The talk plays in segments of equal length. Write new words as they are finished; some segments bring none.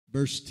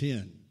verse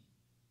 10.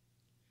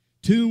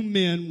 Two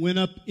men went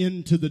up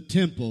into the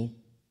temple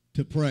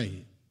to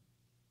pray.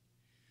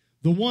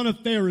 The one a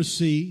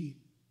Pharisee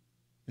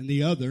and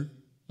the other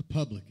a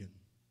publican.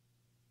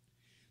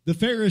 The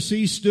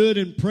Pharisee stood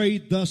and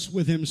prayed thus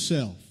with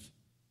himself,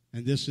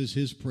 and this is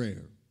his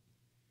prayer.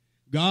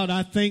 God,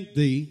 I thank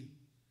thee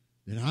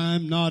that I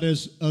am not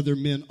as other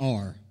men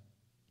are,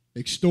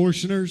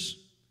 extortioners,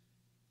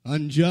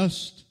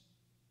 unjust,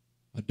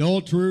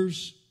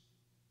 adulterers,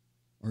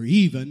 or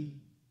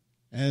even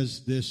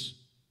as this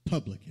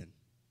publican.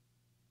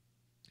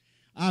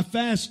 I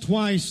fast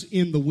twice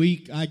in the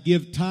week. I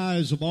give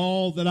tithes of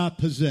all that I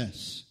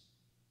possess.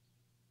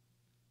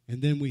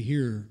 And then we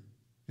hear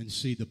and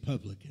see the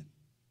publican.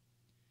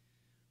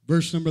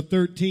 Verse number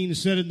 13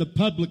 said, and the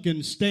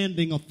publican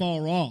standing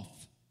afar off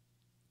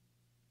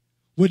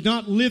would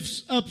not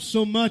lift up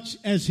so much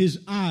as his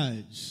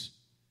eyes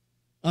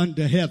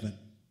unto heaven,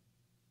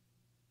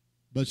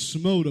 but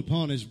smote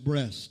upon his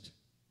breast,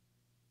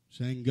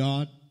 saying,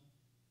 God,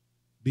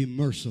 be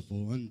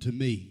merciful unto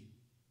me,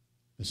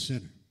 a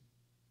sinner.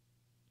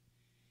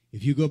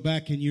 If you go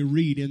back and you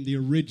read in the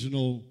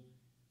original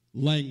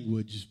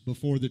language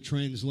before the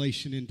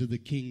translation into the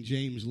King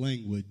James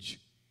language,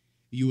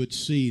 you would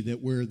see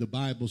that where the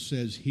Bible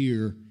says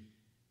here,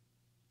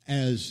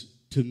 as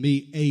to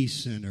me a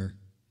sinner,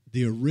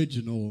 the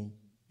original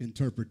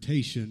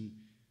interpretation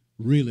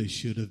really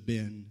should have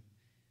been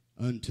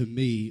unto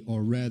me,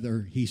 or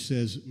rather he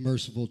says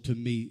merciful to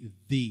me,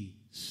 the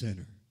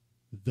sinner.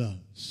 The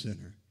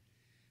sinner.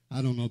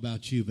 I don't know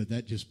about you, but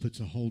that just puts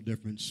a whole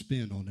different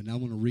spin on it. And I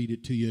want to read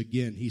it to you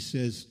again. He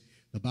says,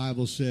 the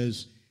Bible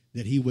says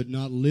that he would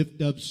not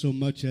lift up so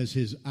much as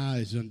his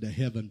eyes unto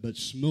heaven, but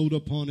smote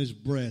upon his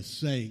breast,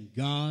 saying,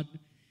 God,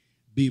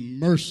 be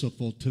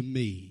merciful to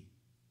me,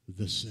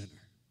 the sinner.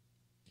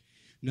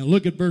 Now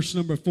look at verse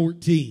number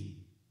 14.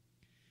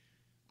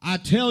 I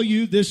tell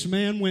you, this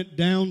man went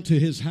down to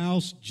his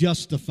house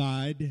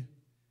justified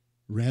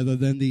rather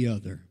than the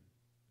other.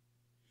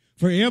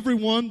 For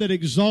everyone that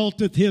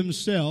exalteth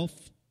himself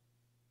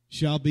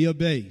shall be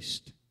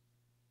abased.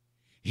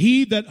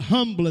 He that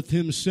humbleth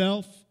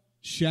himself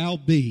shall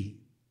be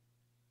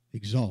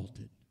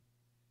exalted.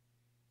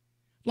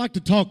 I'd like to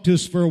talk to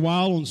us for a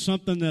while on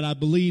something that I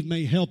believe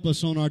may help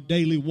us on our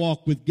daily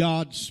walk with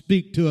God,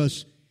 speak to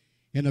us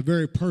in a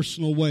very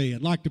personal way.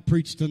 I'd like to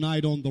preach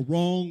tonight on the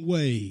wrong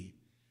way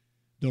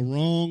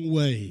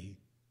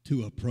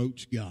to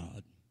approach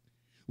God.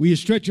 Will you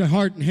stretch your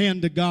heart and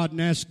hand to God and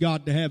ask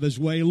God to have his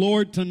way?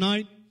 Lord,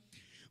 tonight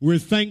we're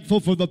thankful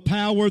for the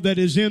power that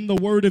is in the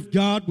Word of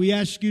God. We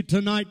ask you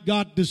tonight,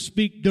 God, to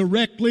speak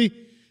directly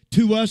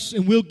to us,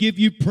 and we'll give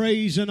you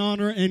praise and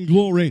honor and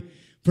glory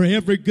for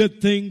every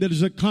good thing that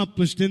is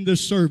accomplished in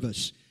this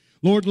service.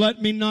 Lord,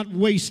 let me not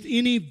waste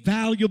any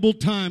valuable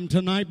time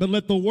tonight, but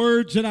let the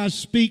words that I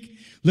speak,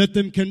 let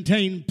them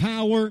contain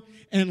power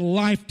and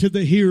life to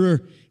the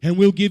hearer, and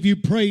we'll give you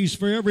praise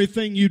for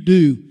everything you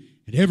do.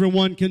 And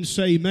everyone can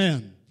say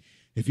amen.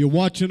 If you're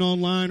watching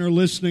online or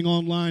listening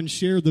online,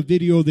 share the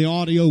video or the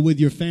audio with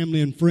your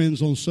family and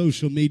friends on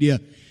social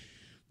media.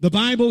 The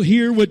Bible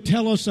here would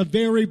tell us a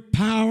very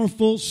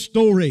powerful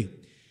story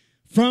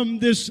from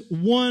this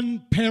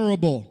one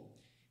parable.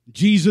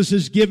 Jesus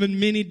has given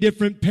many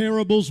different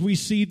parables. We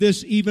see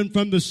this even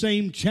from the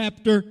same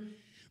chapter.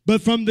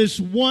 But from this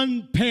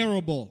one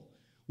parable,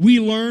 we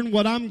learn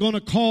what I'm going to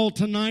call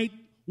tonight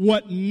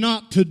what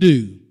not to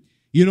do.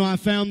 You know, I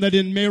found that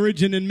in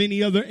marriage and in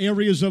many other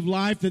areas of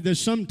life that there's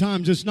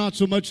sometimes it's not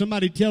so much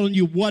somebody telling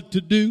you what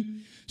to do.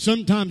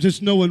 Sometimes it's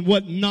knowing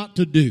what not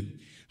to do.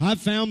 I've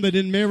found that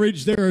in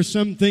marriage there are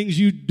some things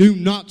you do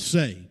not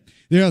say.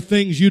 There are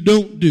things you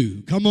don't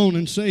do. Come on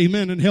and say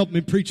amen and help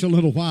me preach a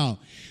little while.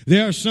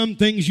 There are some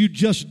things you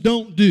just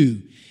don't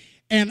do.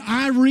 And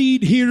I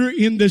read here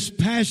in this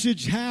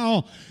passage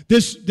how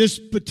this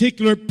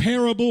particular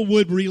parable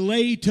would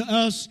relay to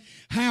us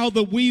how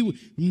that we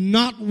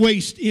not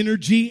waste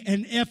energy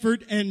and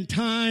effort and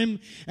time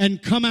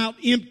and come out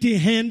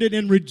empty-handed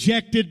and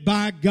rejected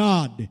by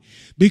God.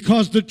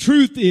 Because the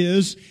truth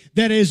is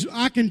that, as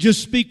I can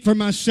just speak for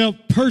myself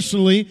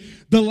personally,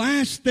 the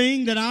last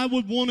thing that I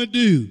would want to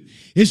do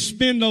is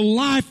spend a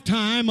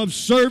lifetime of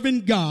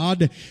serving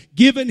God,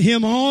 giving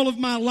Him all of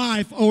my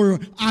life, or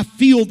I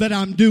feel that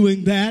I'm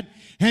doing that,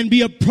 and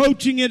be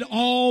approaching it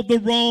all the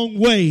wrong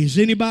ways.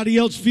 Anybody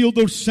else feel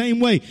the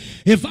same way?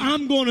 If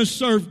I'm going to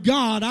serve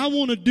God, I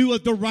want to do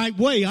it the right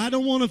way. I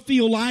don't want to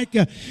feel like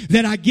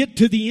that I get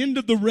to the end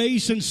of the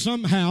race and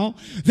somehow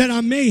that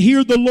I may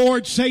hear the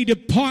Lord say,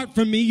 depart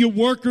from me, you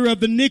worker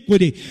of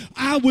iniquity.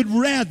 I would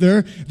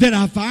rather that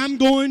if I'm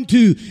going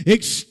to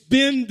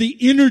expend the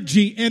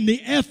energy and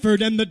the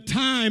effort and the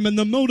time and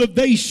the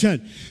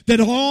motivation, that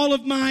all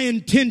of my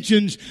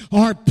intentions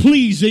are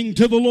pleasing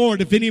to the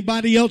Lord. If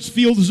anybody else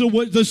feels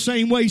the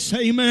same way,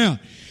 say amen.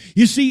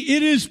 You see,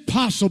 it is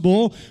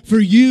possible for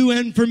you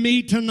and for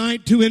me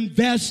tonight to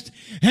invest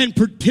and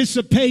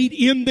participate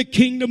in the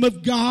kingdom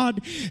of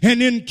God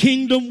and in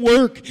kingdom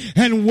work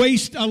and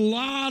waste a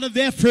lot of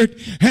effort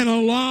and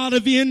a lot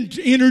of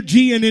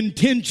energy and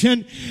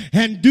intention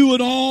and do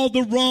it all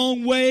the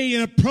wrong way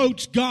and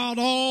approach God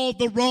all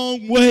the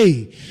wrong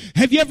way.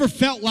 Have you ever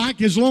felt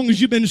like, as long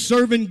as you've been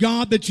serving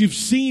God, that you've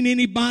seen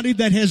anybody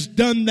that has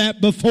done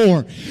that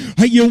before?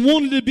 You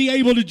wanted to be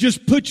able to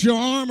just put your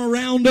arm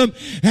around them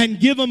and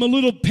give them a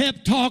little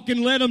pep talk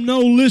and let them know,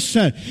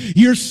 listen,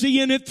 you're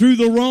seeing it through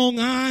the wrong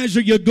eyes,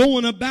 or you're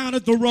going about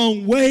it the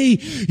wrong way.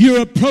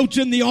 You're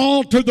approaching the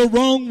altar the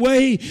wrong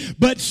way.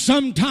 But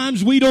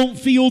sometimes we don't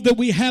feel that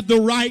we have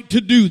the right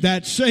to do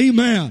that. Say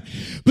amen.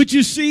 But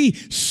you see,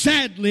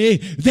 sadly,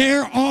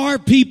 there are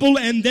people,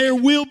 and there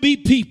will be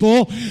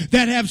people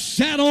that have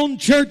sat on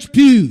church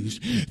pews.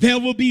 There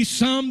will be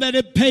some that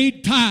have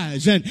paid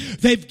tithes and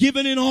they've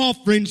given in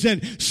offerings,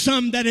 and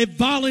some that have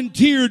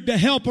volunteered to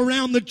help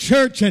around the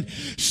church, and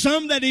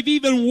some that have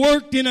even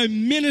worked in a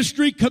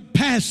ministry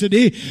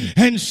capacity,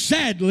 and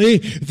sadly,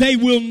 they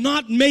will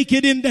not make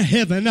it into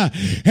heaven.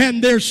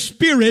 And their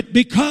spirit,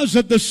 because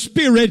of the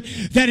spirit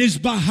that is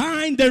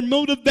behind their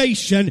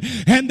motivation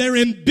and their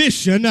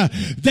ambition,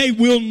 they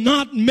will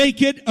not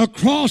make it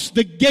across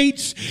the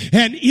gates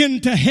and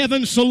into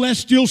heaven's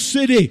celestial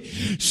city.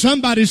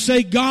 Somebody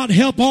say, God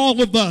help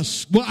all of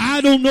us. Well,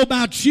 I don't know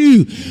about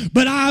you,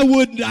 but I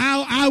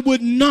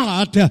would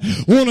not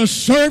want to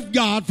serve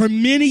God for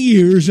many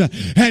years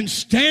and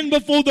stand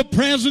before the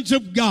presence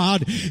of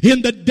God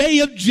in the day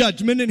of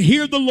judgment and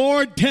hear the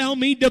Lord tell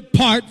me,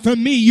 depart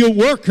from me, you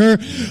worker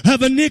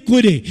of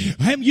iniquity.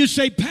 And you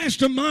say,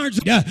 Pastor Mars,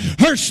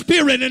 her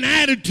spirit and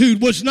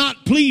attitude was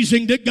not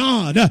pleasing to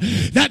God.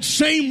 That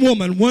same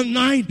woman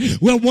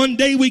one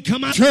day we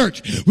come out of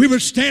church. We were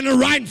standing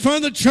right in front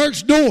of the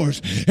church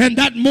doors, and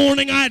that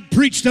morning I had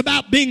preached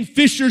about being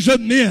fishers of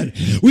men.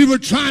 We were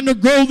trying to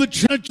grow the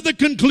church to the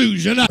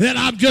conclusion that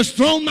I've just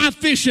thrown my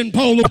fishing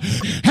pole.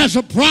 Has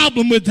a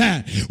problem with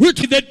that. We're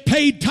that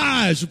paid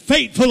tithes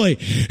faithfully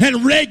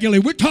and regularly.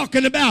 We're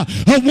talking about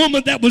a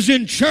woman that was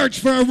in church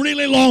for a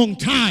really long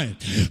time.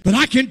 But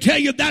I can tell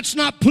you that's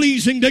not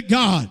pleasing to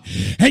God.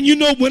 And you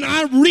know, when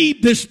I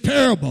read this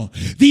parable,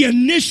 the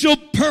initial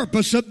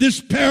purpose of this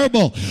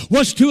parable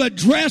was to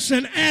address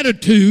an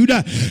attitude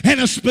and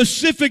a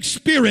specific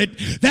spirit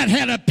that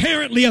had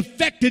apparently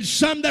affected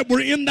some that were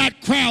in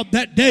that crowd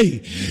that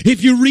day.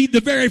 If you read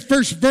the very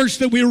first verse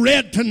that we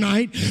read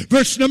tonight,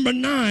 verse number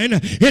 9,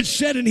 it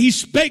said, and he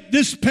spake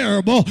this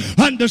parable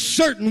unto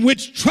certain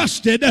which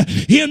trusted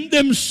in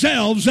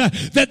themselves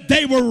that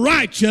they were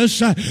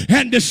righteous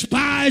and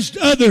despised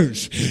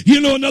others. You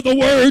know, in other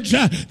words,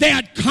 they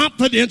had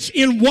confidence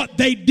in what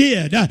they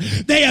did.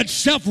 They had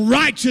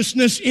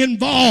self-righteousness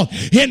involved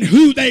in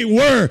who they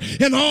were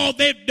and all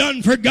they've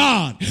done for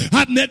God.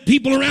 I've met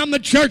people around the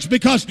church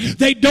because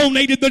they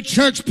donated the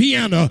church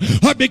piano,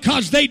 or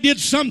because they did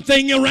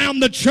something around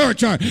the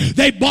church, or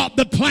they bought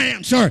the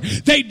plants, or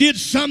they did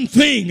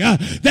something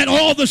that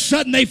all of a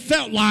sudden they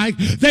felt like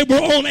they were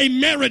on a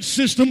merit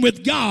system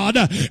with God,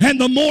 and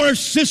the more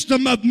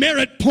system of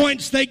merit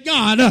points they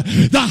got,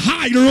 the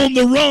higher on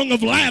the rung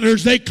of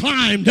ladders they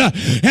climbed,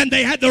 and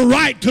they had the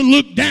right to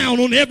look down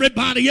on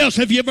everybody else.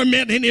 Have you ever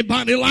met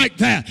anybody like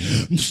that?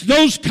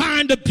 Those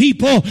kind of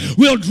people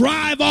will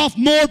drive off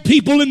more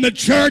people in the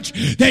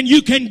church than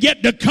you can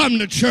get to come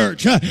to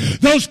church.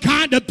 Those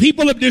kind of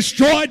people have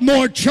destroyed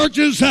more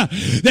churches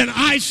than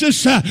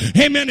ISIS,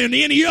 amen, and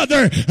any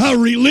other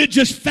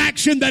religious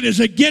faction that is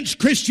against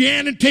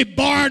Christianity,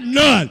 bar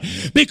none,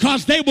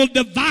 because they will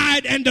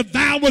divide and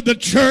devour the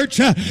church.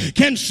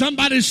 Can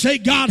somebody say,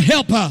 God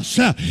help us?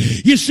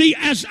 You see,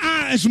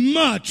 as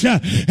much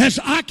as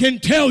I can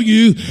tell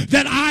you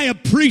that I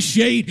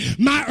appreciate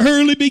my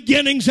early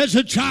beginnings as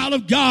a child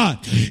of God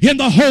in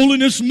the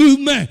holiness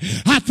movement,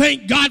 I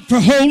thank God for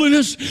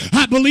holiness.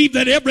 I believe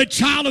that every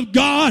child of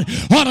God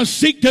ought to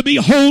seek to be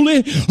holy,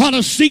 ought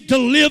to seek to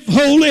live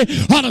holy,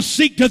 ought to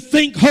seek to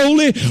think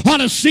holy, ought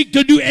to seek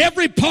to do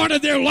every part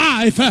of their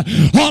life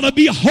ought to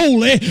be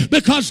holy,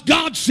 because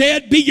God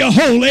said, be ye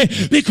holy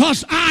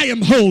because I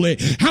am holy.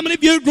 How many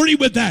of you agree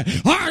with that?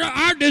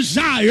 Our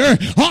desire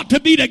ought to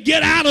be to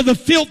get out of the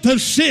filth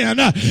of sin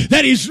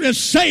that He's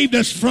saved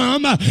us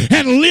from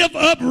and live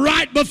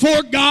upright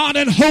before God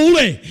and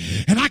holy.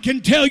 And I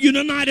can tell you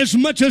tonight, as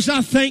much as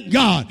I thank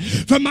God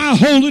for my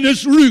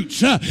holiness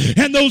roots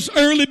and those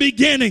early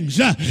beginnings,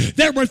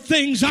 there were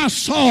things I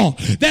saw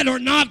that are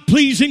not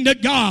pleasing to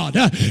God.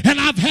 And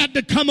I've had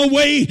to come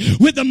away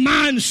with the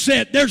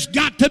mindset, there's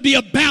got to be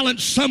a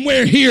balance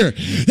somewhere here.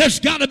 There's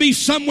got to be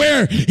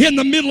somewhere in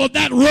the middle of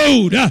that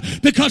road,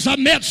 because I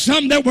met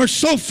some that were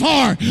so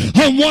far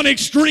on one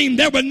extreme,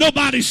 there was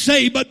nobody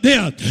saved but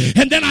them.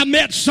 And then I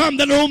met some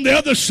that are on the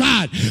other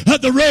side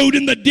of the road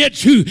in the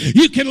ditch, who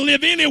you can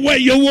live any way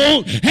you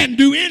want and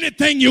do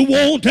anything you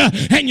want,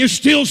 and you're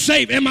still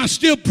saved. Am I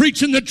still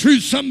preaching the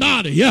truth,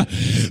 somebody?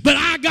 But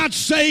I got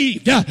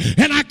saved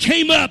and I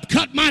came up,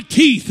 cut my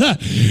teeth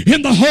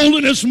in the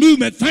holiness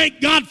movement.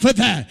 Thank God for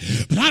that.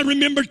 But I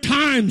remember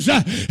times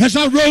as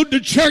I rode to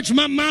church,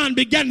 my mind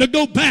began to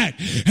go back.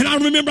 And I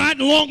remember I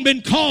hadn't long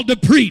been called to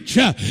preach.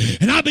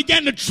 And I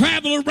began to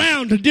travel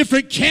around to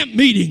different camp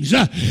meetings.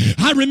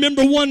 I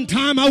remember one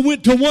time I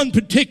went to one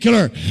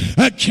particular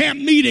camp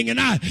meeting, and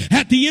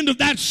at the end of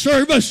that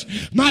service,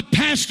 my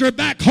pastor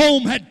back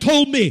home had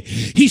told me,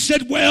 he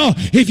said, well,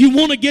 if you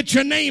want to get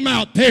your name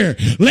out there,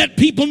 let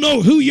people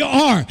know who you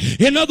are.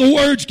 In other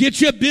words, get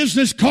your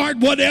business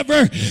card,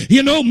 whatever,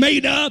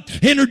 made up,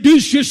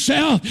 introduce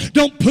yourself.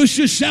 Don't push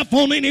yourself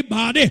on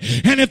anybody.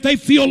 And if they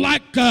feel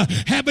like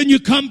having you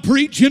come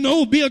preach,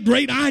 it'll be a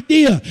great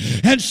idea.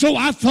 And so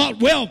I thought,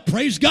 well,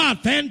 praise God,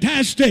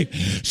 fantastic.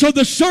 So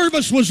the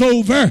service was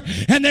over,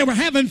 and they were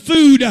having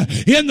food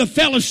in the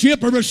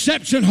fellowship or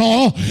reception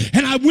hall,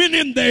 and I went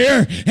in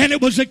there, and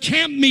it was a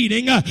camp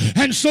meeting,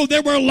 and so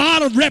there were a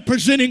lot of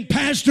representing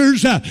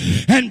pastors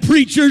and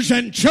preachers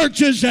and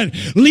churches and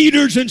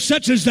leaders and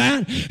such as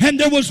that. And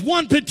there was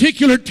one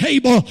particular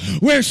table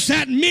where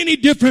sat many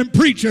different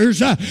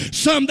preachers,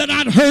 some that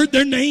I'd heard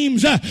their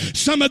names,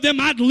 some of them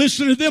I'd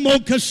listened to them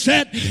on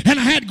cassette, and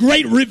I had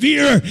great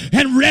revere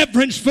and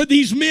reverence for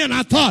these men.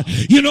 I thought,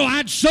 I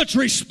had such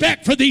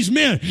respect for these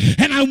men.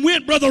 And I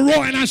went, Brother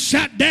Roy, and I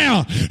sat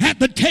down at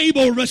the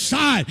table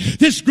beside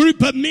this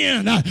group of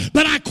men.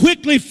 But I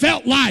quickly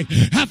felt like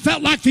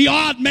the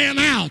odd man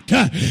out.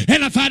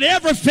 And if I'd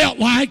ever felt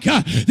like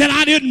that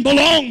I didn't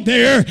belong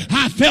there,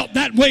 I felt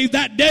that way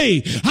that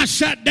day. I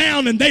sat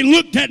down and they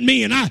looked at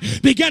me, and I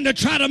began to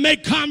try to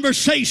make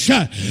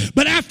conversation.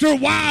 But after a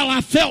while,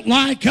 I felt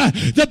like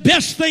the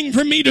best thing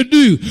for me to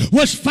do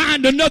was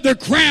find another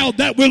crowd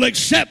that will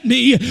accept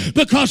me,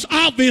 because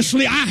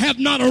obviously I have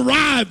not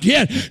arrived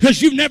yet,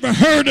 because you've never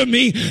heard of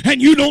me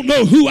and you don't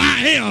know who I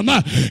am.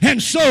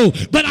 And so,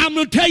 but I'm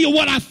going to tell you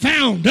what I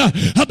found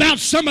about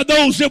some of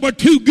those that were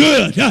too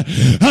good.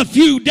 A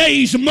few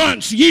days,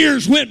 months,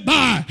 years went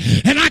by,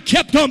 and I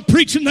kept on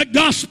preaching the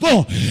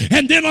gospel.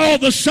 And then all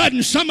of a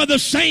sudden, some of the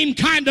same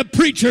kind of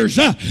preachers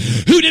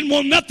who didn't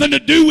want nothing to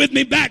do with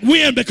me back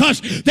when,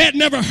 because they had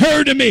never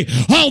heard of me,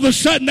 all of a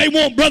sudden they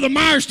want Brother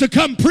Myers to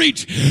come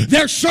preach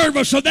their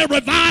service or their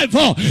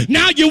revival.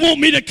 Now you want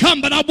me to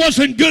come, but I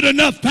wasn't good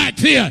enough back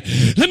then.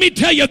 Let me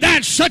tell you,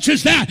 that such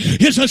as that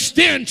is a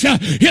stench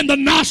in the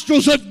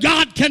nostrils of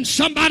God. Can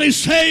somebody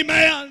say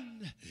amen?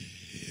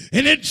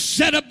 And it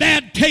set a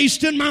bad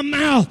taste in my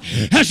mouth.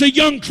 As a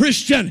young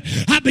Christian,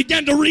 I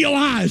began to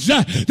realize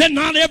that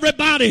not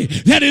everybody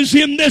that is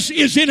in this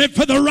is in it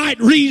for the right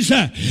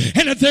reason.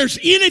 And if there's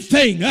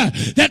anything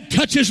that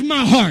touches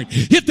my heart,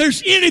 if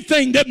there's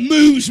anything that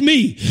moves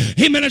me,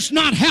 amen, it's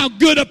not how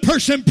good a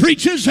person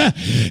preaches.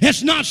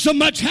 It's not so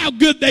much how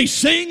good they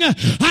sing.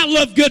 I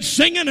love good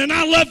singing and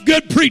I love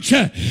good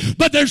preaching.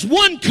 But there's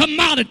one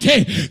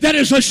commodity that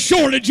is a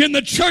shortage in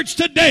the church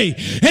today,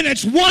 and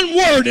it's one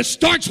word. It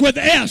starts with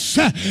S.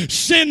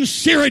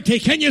 Sincerity.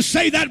 Can you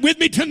say that with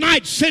me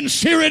tonight?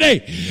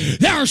 Sincerity.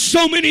 There are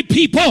so many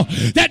people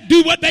that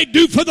do what they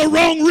do for the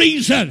wrong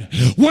reason.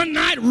 One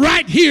night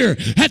right here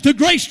at the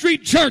Gray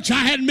Street Church, I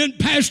hadn't been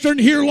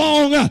pastoring here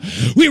long.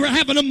 We were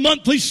having a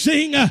monthly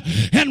sing,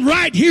 and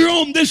right here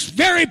on this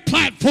very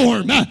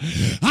platform,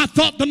 I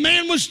thought the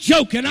man was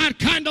joking. I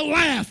kind of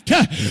laughed,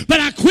 but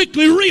I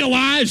quickly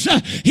realized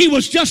he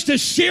was just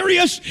as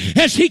serious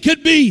as he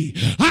could be.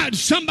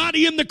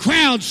 Somebody in the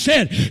crowd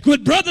said,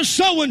 "Would Brother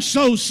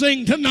so-and-so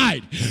sing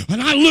tonight?" And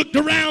I looked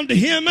around to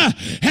him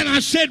and I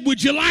said,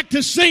 "Would you like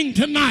to sing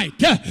tonight?"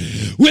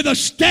 With a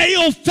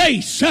stale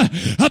face,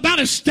 about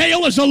as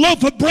stale as a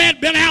loaf of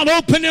bread been out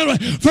open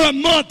for a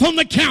month on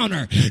the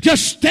counter.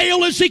 Just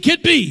stale as he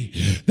could be.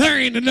 There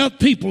ain't enough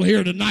people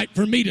here tonight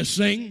for me to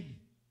sing.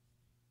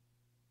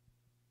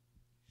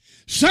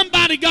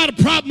 Somebody got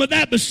a problem with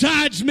that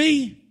besides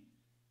me?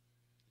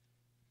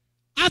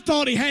 I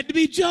thought he had to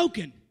be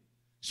joking.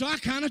 So I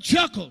kind of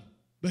chuckled,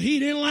 but he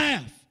didn't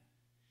laugh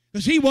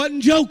because he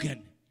wasn't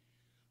joking.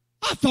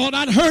 I thought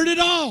I'd heard it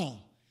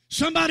all.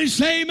 Somebody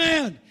say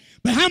amen.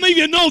 But how many of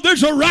you know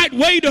there's a right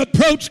way to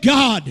approach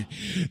God?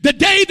 The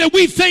day that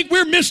we think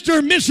we're Mr.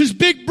 and Mrs.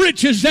 Big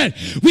Britches, that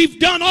we've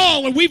done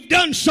all and we've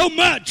done so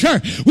much, or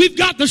we've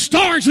got the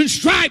stars and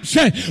stripes,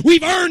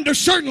 we've earned a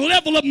certain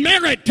level of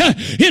merit,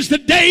 is the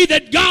day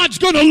that God's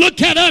going to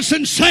look at us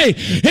and say,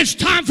 "It's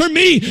time for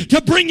me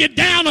to bring you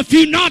down a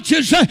few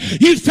notches.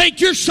 You think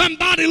you're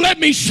somebody? Let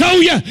me show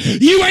you.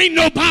 You ain't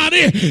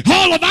nobody.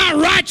 All of our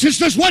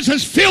righteousness was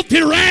as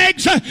filthy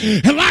rags."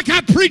 And like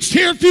I preached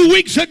here a few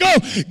weeks ago,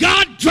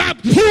 God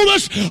pulled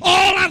us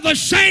all out of the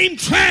same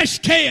trash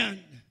can.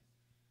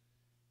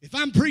 If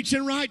I'm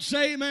preaching right,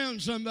 say amen,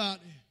 somebody.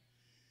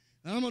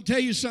 I'm going to tell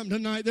you something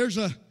tonight. There's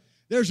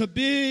a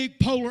big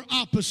polar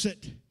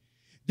opposite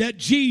that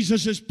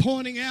Jesus is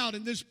pointing out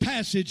in this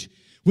passage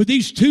with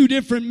these two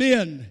different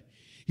men.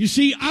 You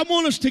see, I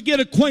want us to get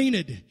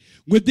acquainted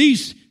with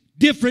these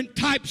different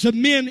types of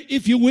men,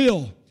 if you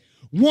will.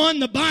 One,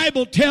 the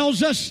Bible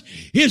tells us,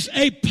 is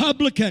a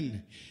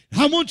publican.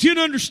 I want you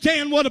to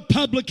understand what a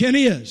publican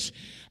is.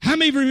 How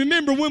many of you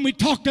remember when we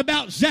talked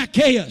about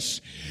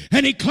Zacchaeus?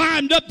 And he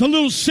climbed up the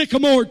little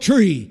sycamore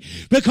tree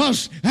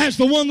because, as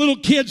the one little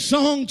kid's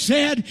song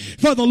said,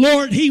 for the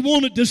Lord he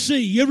wanted to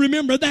see. You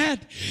remember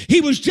that?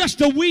 He was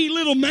just a wee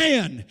little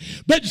man.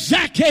 But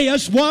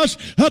Zacchaeus was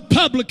a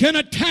publican,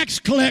 a tax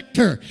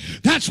collector.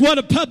 That's what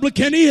a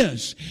publican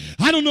is.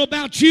 I don't know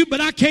about you,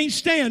 but I can't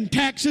stand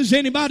taxes.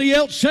 Anybody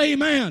else say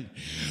amen?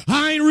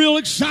 I ain't real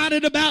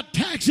excited about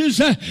taxes,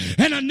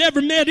 and I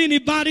never met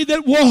anybody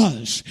that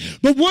was.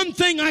 But one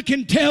thing I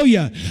can tell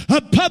you,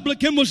 a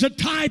publican was a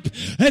type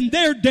in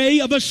their day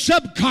of a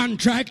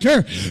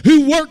subcontractor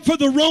who worked for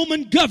the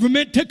Roman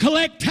government to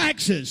collect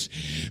taxes.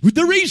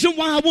 The reason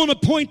why I want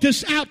to point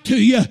this out to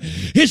you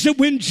is that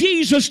when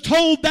Jesus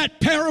told that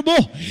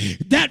parable,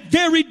 that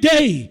very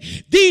day,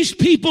 these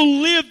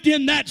people lived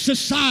in that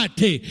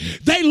society.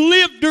 They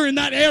lived during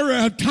that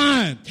era of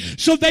time.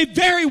 So they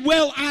very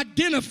well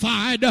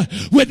identified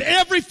with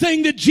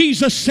everything that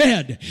Jesus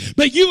said.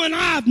 But you and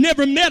I have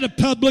never met a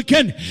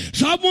publican,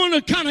 so I want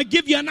to kind of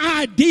give you an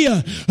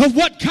idea of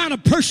what kind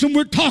of person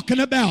we're talking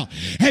about.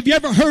 Have you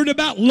ever heard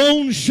about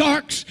loan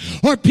sharks,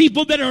 or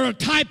people that are a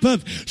type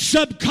of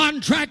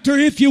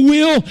subcontractor, if you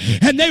will,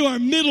 and they are a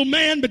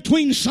middleman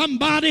between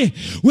somebody?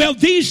 Well,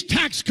 these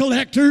tax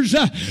collectors,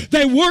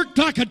 they worked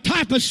like a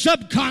type of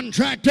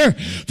subcontractor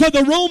for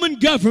the Roman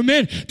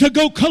government to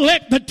go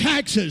collect the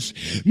taxes.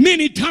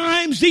 Many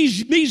times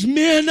these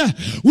men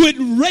would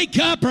rake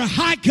up or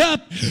hike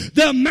up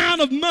the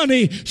amount of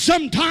money,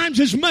 sometimes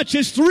as much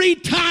as 3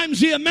 times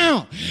the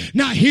amount.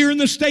 Now, here in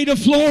the state of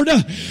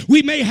Florida,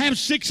 we may have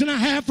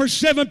 6.5% or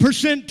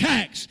 7%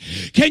 tax.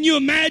 Can you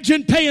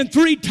imagine paying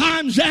 3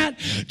 times that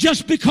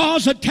just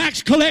because a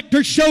tax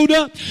collector showed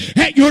up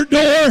at your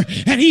door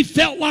and he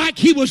felt like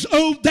he was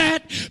owed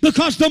that?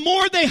 Because the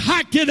more they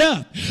hiked it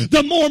up,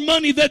 the more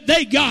money that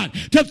they got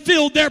to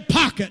fill their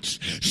pockets.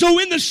 So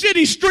in the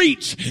city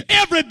streets,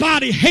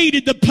 everybody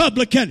hated the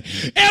publican.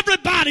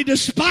 Everybody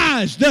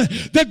despised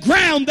the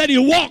ground that he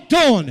walked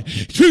on.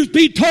 Truth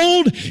be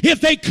told,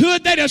 if they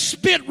could, they'd have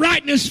spit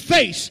right in his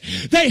face.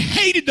 They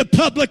hated the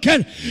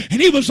publican,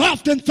 and he was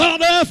often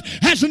thought of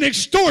as an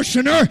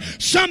extortioner,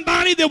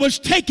 somebody that was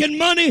taking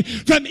money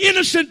from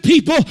innocent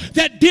people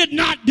that did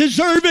not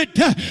deserve it,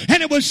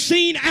 and it was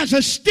seen as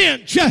a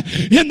stench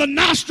in the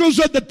nostrils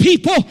of the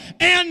people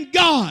and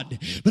God.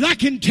 But I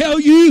can tell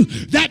you,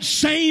 that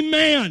same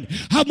man,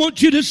 I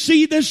want you to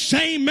see this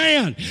same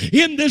man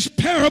in this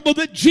parable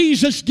that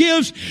Jesus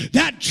gives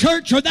that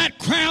church or that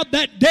crowd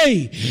that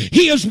day.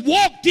 He has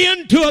walked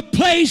into a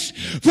place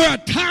for a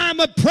time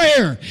of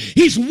prayer.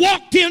 He's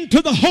walked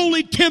into the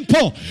holy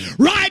temple,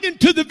 right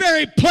into the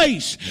very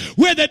place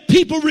where the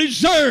people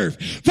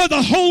reserved for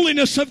the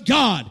holiness of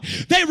God.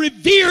 They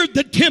revered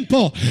the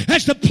temple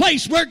as the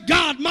place where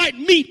God might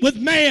meet with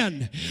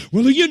man.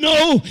 Well, you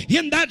know,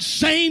 in that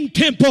same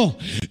temple,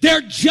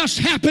 there just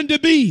happened to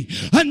be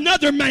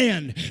another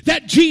man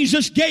that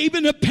Jesus gave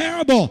in a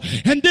parable.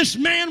 And this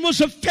man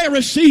was a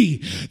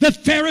Pharisee. The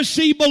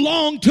Pharisee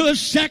belonged to a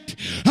sect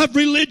of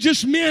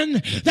religious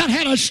men that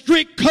had a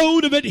strict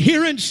code of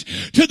adherence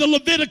to the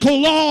Levitical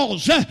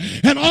laws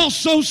and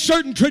also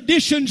certain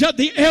traditions of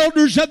the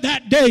elders of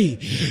that day.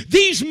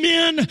 These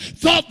men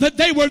thought that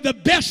they were the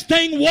best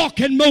thing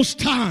walking most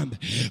time.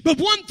 But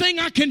one thing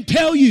I can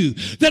tell you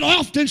that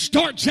often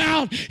starts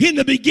out in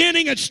the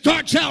beginning, it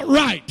starts out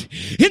right.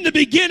 In the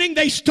beginning,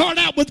 they start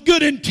out with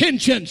good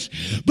intentions,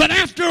 but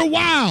after a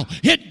while,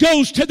 it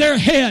goes to their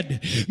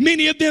head.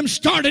 Many of them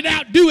started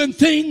out doing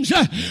things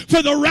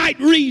for the right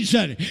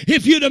reason.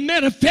 If you'd have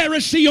met a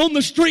Pharisee on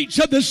the streets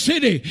of the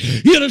city,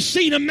 you'd have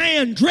seen a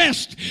man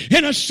dressed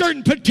in a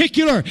certain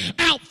particular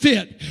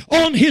outfit.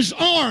 On his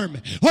arm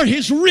or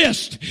his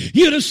wrist,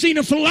 you'd have seen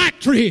a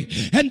phylactery,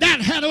 and that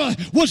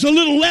was a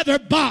little leather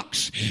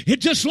box.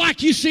 It's just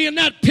like you see in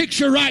that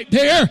picture right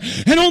there.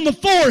 And on the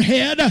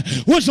forehead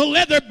was a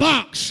leather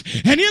box.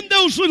 And in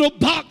those little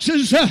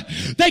boxes,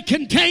 they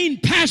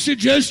contained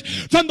passages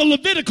from the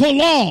Levitical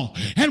law.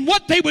 And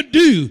what they would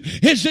do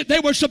is that they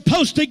were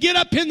supposed to get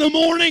up in the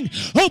morning,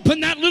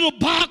 open that little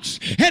box,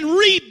 and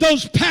read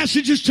those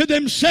passages to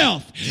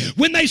themselves.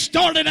 When they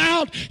started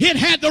out, it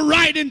had the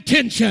right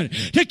intention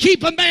to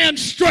keep a man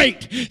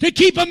straight, to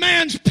keep a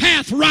man's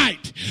path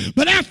right.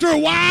 But after a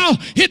while,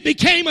 it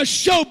became a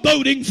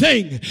showboating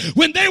thing.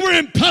 When they were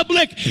in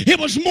public, it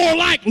was more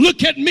like,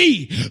 look at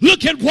me,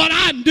 look at what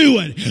I'm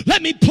doing.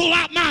 Let me pull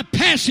out my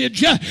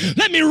passage.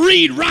 Let me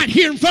read right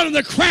here in front of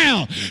the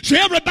crowd so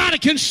everybody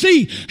can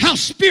see how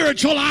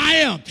spiritual I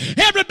am.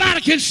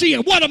 Everybody can see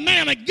what a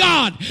man of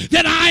God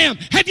that I am.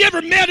 Have you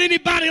ever met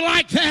anybody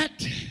like that?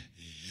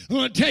 I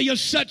want to tell you,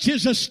 such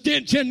is a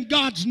stench in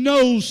God's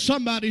nose.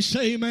 Somebody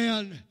say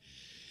amen.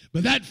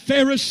 But that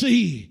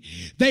Pharisee,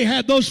 they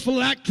had those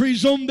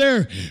phylacteries on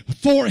their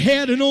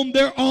forehead and on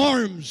their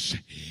arms.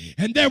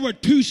 And there were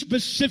 2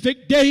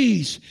 specific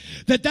days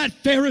that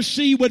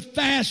Pharisee would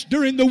fast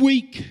during the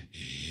week.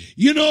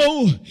 You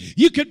know,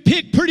 you could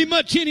pick pretty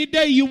much any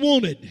day you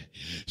wanted.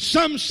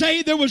 Some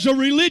say there was a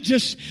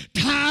religious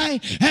tie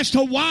as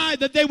to why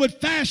that they would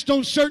fast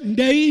on certain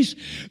days.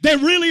 They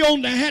really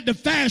only had to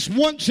fast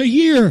once a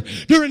year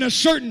during a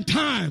certain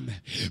time.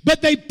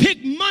 But they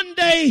picked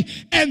Monday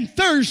and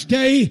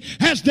Thursday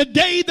as the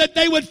day that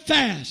they would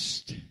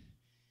fast.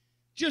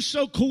 Just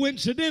so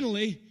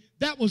coincidentally,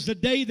 that was the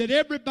day that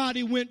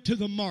everybody went to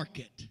the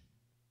market.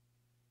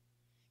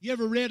 You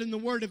ever read in the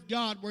Word of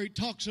God where He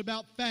talks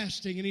about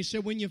fasting, and He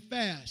said when you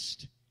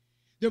fast,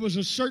 there was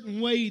a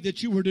certain way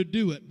that you were to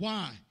do it.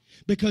 Why?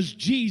 Because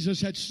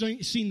Jesus had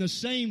seen the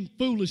same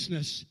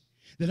foolishness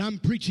that I'm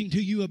preaching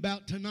to you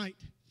about tonight.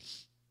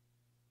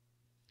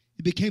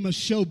 It became a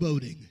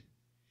showboating.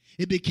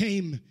 It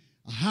became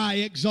a high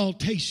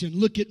exaltation.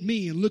 Look at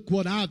me and look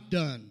what I've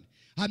done.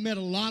 I met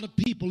a lot of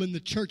people in the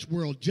church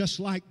world just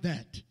like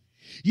that.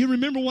 You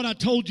remember what I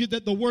told you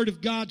that the Word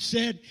of God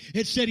said?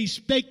 It said He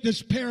spake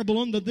this parable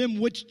unto them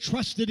which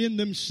trusted in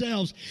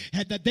themselves,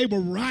 and that they were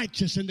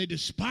righteous and they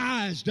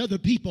despised other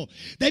people.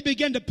 They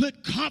began to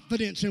put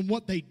confidence in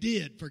what they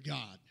did for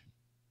God.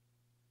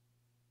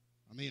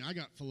 I mean, I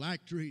got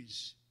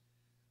phylacteries.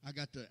 I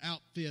got the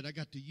outfit. I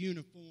got the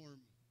uniform.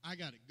 I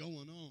got it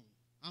going on.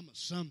 I'm a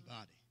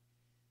somebody.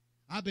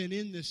 I've been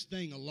in this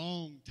thing a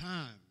long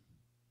time.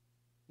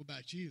 What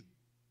about you?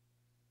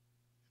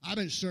 I've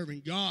been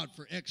serving God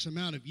for X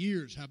amount of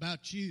years. How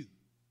about you?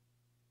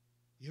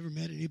 You ever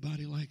met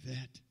anybody like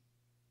that?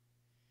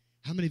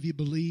 How many of you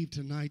believe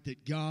tonight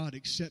that God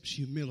accepts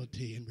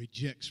humility and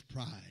rejects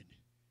pride?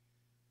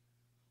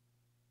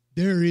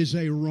 There is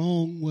a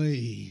wrong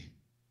way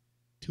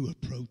to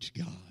approach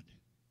God.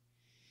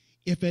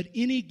 If at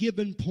any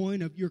given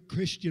point of your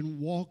Christian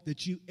walk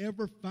that you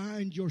ever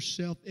find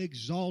yourself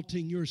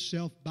exalting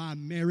yourself by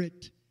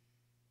merit,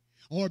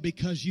 or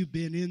because you've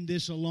been in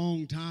this a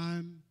long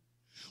time,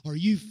 or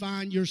you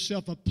find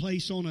yourself a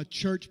place on a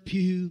church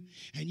pew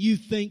and you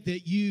think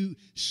that you're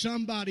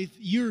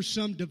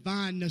some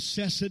divine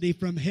necessity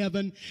from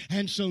heaven,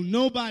 and so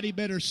nobody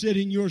better sit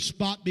in your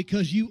spot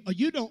because you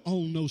don't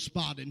own no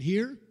spot in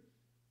here.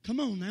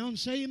 Come on now and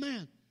say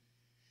amen.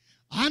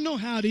 I know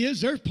how it is.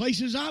 There's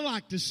places I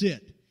like to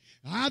sit.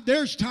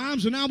 There's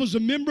times when I was a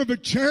member of a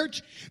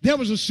church, there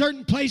was a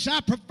certain place I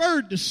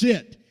preferred to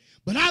sit.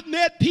 But I've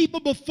met people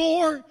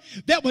before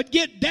that would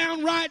get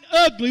downright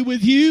ugly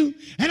with you.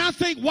 And I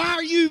think, why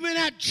are you in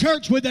that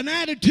church with an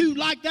attitude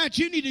like that?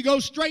 You need to go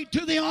straight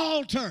to the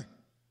altar.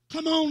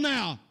 Come on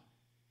now.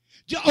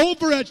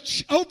 Over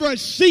a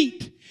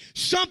seat.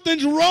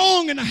 Something's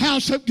wrong in the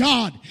house of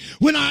God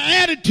when our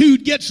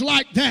attitude gets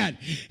like that.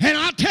 And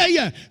I'll tell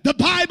you, the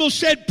Bible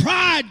said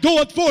pride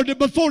goeth forward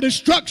before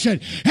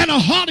destruction and a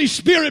haughty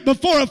spirit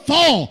before a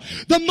fall.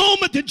 The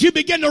moment that you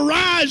begin to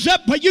rise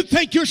up where you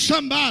think you're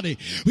somebody.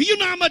 Well, you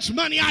know how much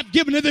money I've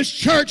given to this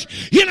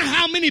church. You know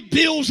how many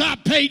bills I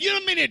paid. You know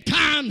how many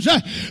times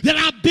that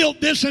I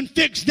built this and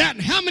fixed that.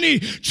 And how many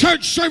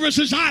church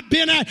services I've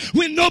been at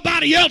when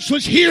nobody else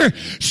was here.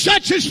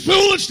 Such is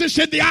foolishness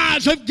in the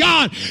eyes of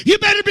God. You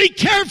better be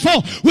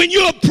careful when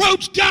you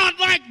approach God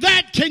like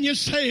that. Can you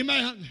say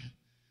amen?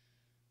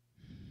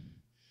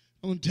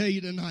 I want to tell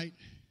you tonight,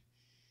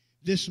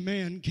 this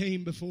man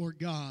came before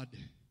God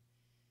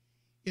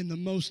in the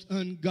most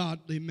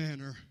ungodly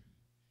manner.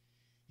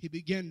 He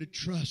began to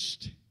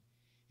trust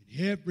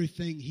in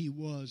everything he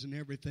was and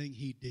everything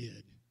he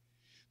did.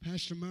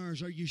 Pastor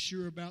Myers, are you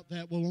sure about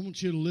that? Well, I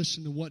want you to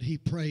listen to what he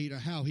prayed or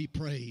how he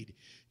prayed.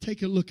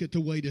 Take a look at the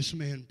way this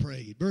man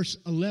prayed. Verse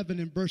 11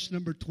 and verse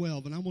number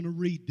 12, and I want to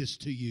read this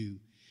to you.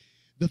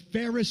 The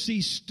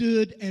Pharisee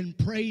stood and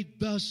prayed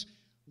thus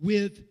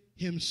with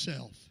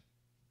himself.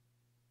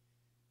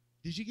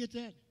 Did you get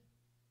that?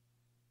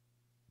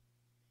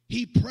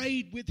 He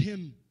prayed with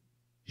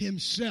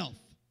himself.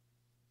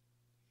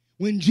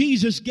 When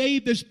Jesus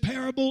gave this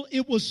parable,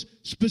 it was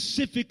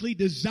specifically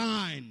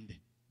designed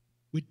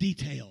with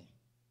detail.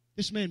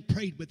 This man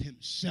prayed with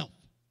himself.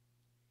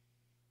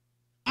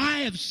 I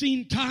have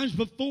seen times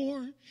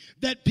before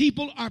that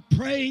people are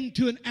praying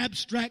to an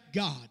abstract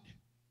God.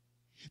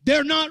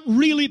 They're not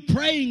really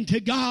praying to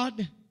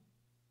God,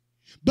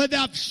 but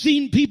I've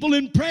seen people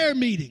in prayer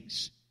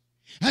meetings.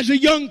 As a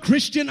young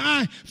Christian,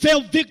 I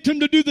fell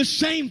victim to do the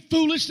same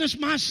foolishness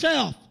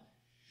myself.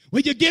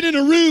 When you get in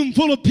a room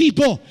full of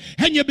people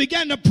and you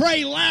begin to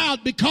pray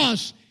loud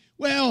because,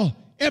 well,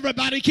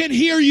 everybody can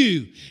hear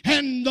you.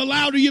 And the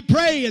louder you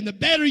pray and the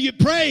better you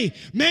pray,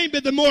 maybe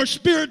the more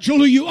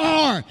spiritual you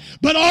are.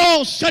 But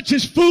all such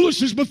is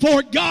foolishness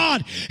before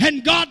God.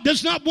 And God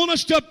does not want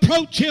us to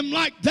approach Him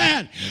like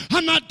that.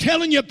 I'm not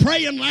telling you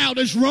praying loud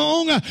is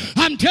wrong.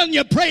 I'm telling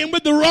you praying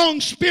with the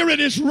wrong spirit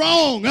is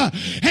wrong.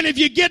 And if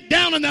you get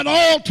down on that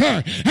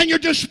altar and you're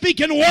just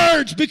speaking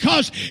words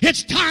because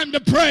it's time to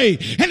pray,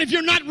 and if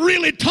you're not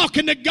really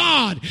talking to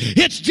God,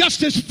 it's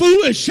just as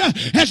foolish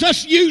as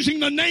us using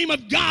the name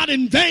of God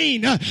in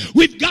vain.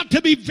 We've got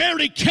to be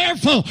very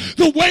careful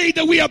the way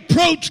that we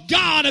approach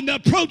God and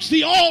approach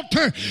the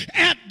altar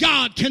at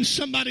God. Can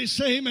somebody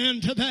say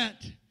amen to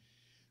that?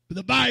 But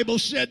the Bible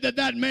said that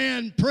that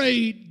man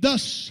prayed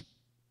thus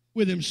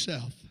with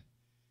himself.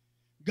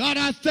 God,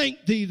 I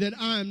thank thee that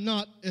I am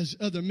not as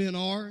other men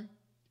are,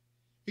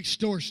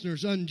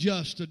 extortioners,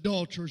 unjust,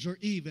 adulterers, or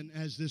even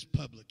as this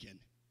publican.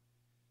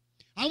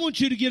 I want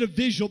you to get a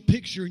visual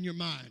picture in your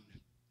mind.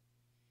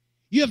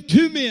 You have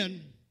two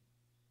men,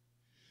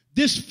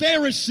 this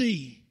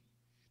Pharisee,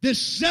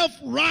 this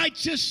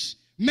self-righteous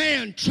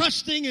man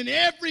trusting in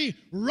every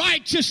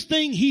righteous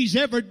thing he's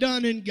ever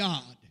done in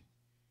God.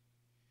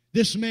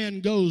 This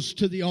man goes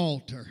to the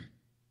altar.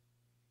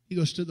 He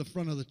goes to the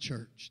front of the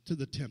church, to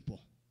the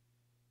temple.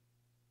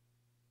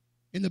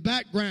 In the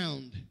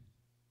background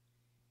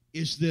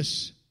is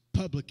this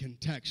publican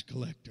tax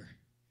collector.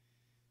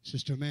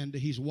 Sister Amanda,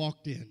 he's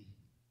walked in.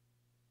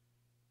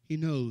 He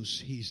knows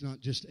he's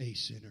not just a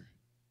sinner.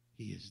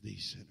 He is the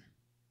sinner.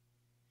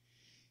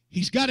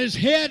 He's got his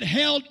head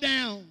held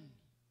down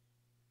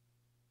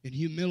in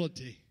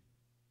humility.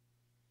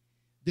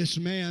 This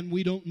man,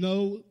 we don't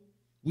know.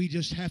 We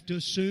just have to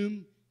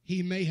assume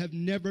he may have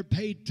never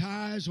paid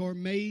tithes or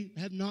may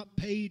have not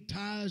paid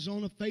tithes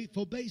on a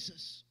faithful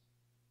basis.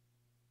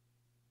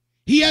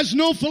 He has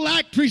no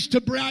phylacteries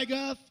to brag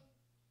of.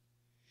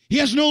 He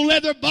has no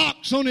leather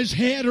box on his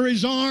head or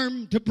his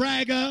arm to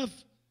brag of.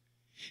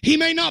 He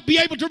may not be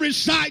able to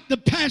recite the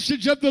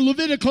passage of the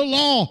Levitical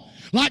law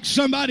like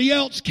somebody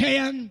else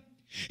can.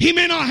 He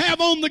may not have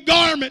on the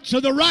garments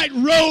or the right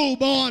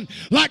robe on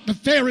like the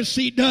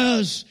Pharisee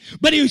does.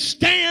 But he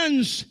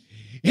stands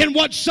in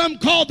what some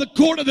call the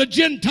court of the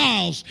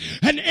Gentiles,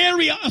 an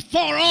area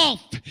afar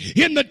off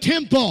in the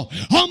temple,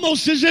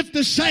 almost as if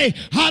to say,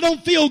 I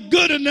don't feel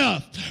good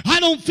enough. I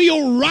don't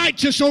feel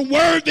righteous or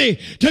worthy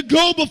to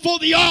go before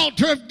the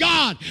altar of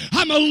God.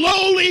 I'm a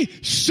lowly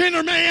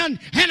sinner man,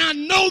 and I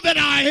know that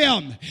I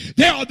am.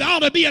 There ought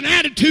to be an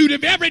attitude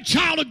of every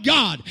child of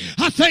God.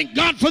 I thank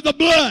God for the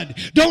blood.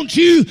 Don't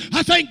you?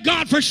 I thank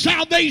God for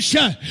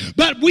salvation.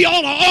 But we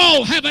ought to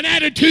all have an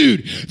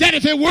attitude that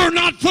if it were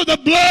not for the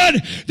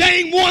blood, there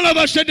ain't one of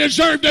us that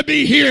deserve to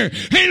be here.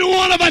 Ain't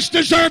one of us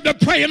deserve to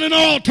pray in an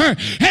altar.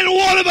 Ain't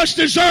one of us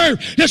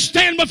deserve to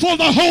stand before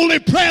the holy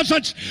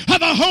presence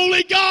of a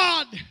holy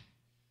God.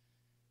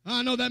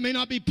 I know that may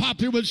not be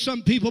popular with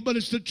some people, but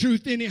it's the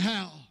truth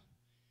anyhow.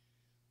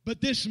 But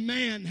this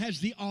man has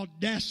the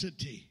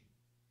audacity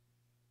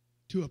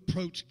to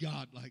approach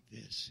God like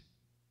this.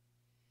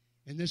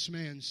 And this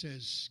man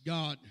says,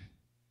 God,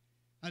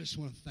 I just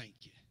want to thank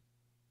you.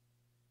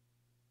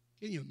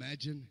 Can you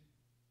imagine?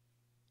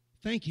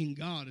 Thanking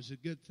God is a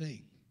good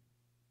thing.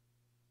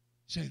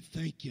 Saying,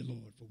 thank you,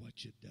 Lord, for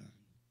what you've done.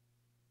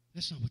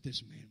 That's not what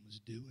this man was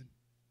doing.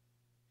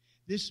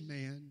 This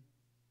man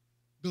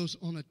goes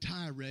on a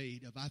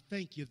tirade of, I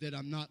thank you that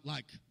I'm not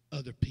like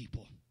other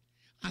people.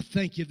 I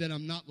thank you that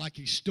I'm not like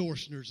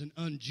extortioners and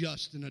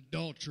unjust and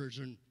adulterers.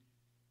 And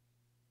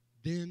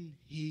then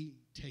he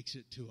takes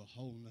it to a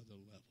whole nother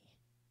level.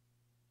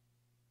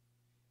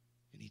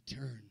 And he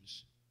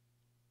turns.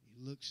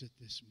 He looks at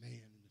this man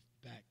in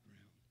the background.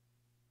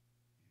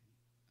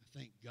 I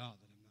thank God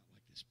that I'm not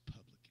like this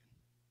publican.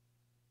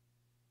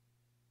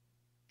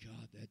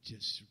 God, that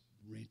just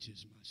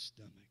wrenches my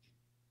stomach.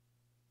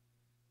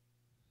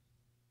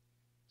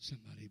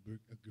 Somebody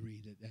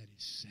agree that that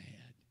is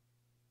sad.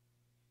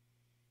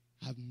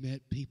 I've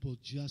met people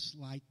just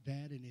like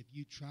that, and if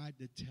you tried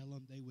to tell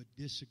them, they would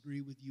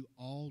disagree with you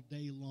all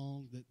day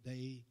long that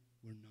they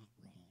were not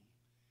wrong.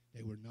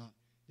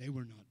 They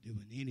were not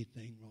doing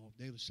anything wrong.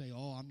 They would say,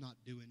 oh, I'm not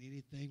doing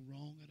anything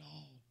wrong at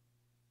all.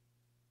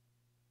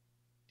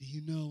 Do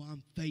you know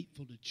I'm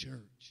faithful to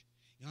church?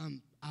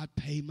 I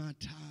pay my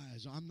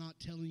tithes. I'm not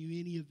telling you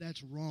any of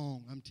that's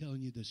wrong. I'm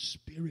telling you the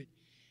spirit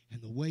and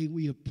the way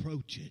we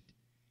approach it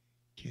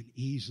can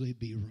easily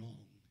be wrong.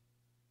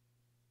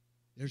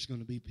 There's going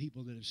to be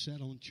people that have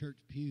sat on church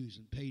pews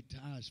and paid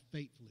tithes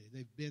faithfully.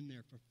 They've been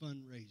there for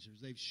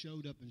fundraisers. They've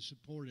showed up and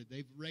supported.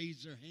 They've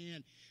raised their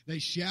hand. They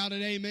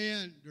shouted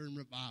amen during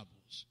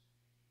revivals.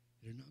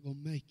 They're not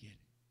going to make it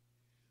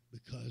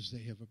because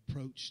they have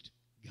approached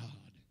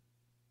God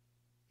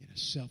in a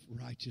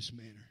self-righteous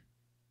manner.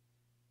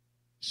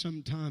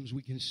 Sometimes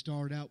we can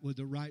start out with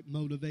the right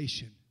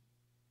motivation.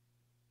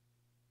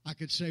 I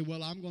could say,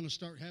 well, I'm going to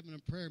start having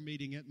a prayer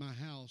meeting at my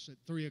house at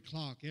 3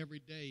 o'clock every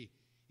day.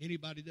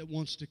 Anybody that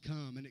wants to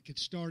come. And it could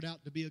start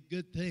out to be a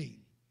good thing.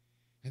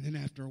 And then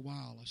after a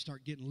while, I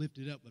start getting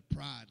lifted up with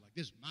pride. Like,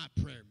 this is my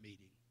prayer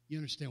meeting. You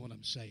understand what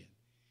I'm saying?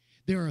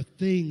 There are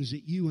things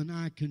that you and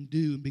I can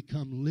do and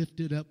become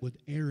lifted up with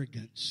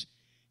arrogance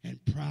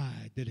and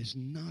pride that is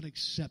not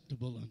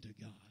acceptable unto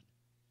God.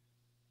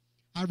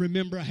 I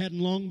remember I hadn't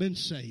long been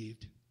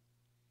saved.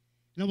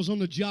 And I was on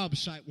the job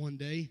site one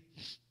day.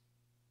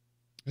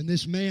 And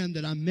this man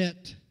that I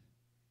met,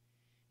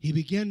 he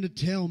began to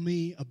tell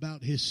me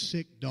about his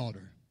sick daughter.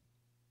 And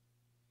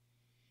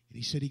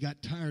he said he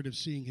got tired of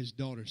seeing his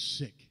daughter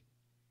sick.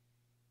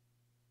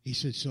 He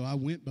said, so I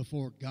went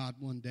before God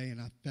one day and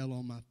I fell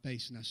on my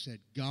face and I said,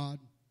 God,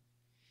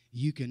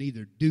 you can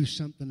either do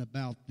something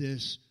about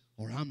this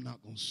or I'm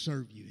not going to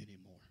serve you anymore.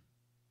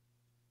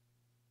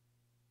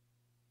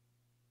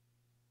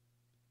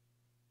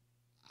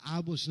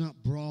 I was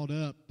not brought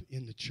up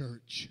in the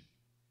church.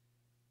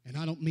 And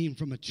I don't mean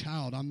from a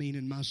child. I mean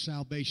in my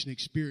salvation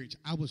experience.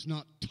 I was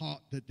not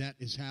taught that that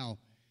is how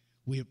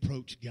we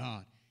approach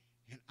God.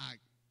 And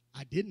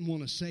I didn't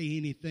want to say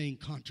anything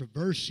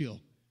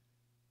controversial.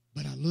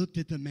 But I looked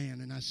at the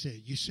man and I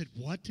said, "You said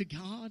what to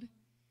God?"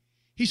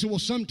 He said, "Well,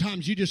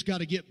 sometimes you just got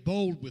to get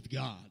bold with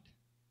God."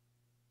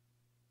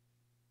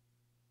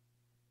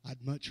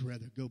 I'd much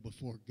rather go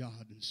before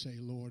God and say,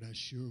 "Lord, I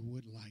sure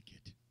would like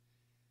it.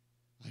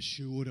 I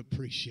sure would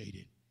appreciate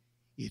it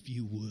if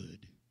you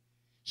would."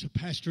 So,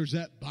 Pastor, is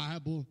that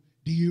Bible?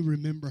 Do you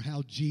remember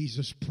how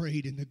Jesus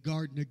prayed in the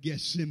Garden of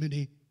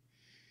Gethsemane?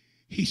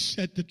 He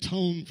set the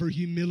tone for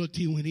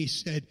humility when he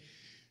said,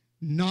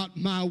 "Not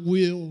my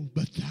will,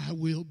 but thy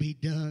will be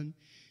done."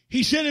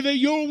 He said, "If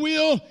your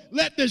will,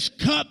 let this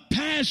cup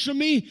pass from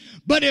me.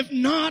 But if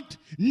not,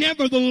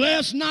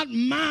 nevertheless, not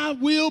my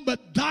will,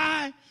 but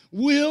thy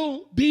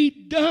will be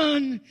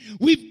done."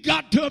 We've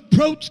got to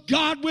approach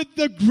God with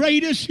the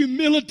greatest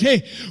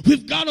humility.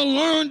 We've got to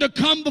learn to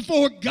come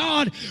before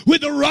God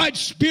with the right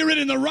spirit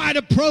and the right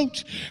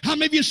approach. How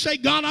many of you say,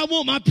 "God, I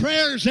want my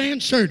prayers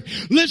answered"?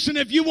 Listen,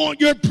 if you want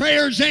your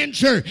prayers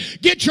answered,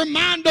 get your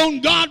mind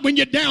on God when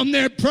you're down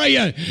there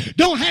praying.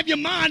 Don't have your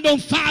mind on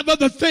 5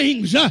 other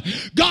things.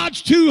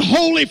 God's too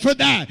holy for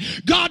that.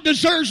 God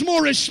deserves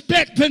more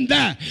respect than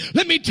that.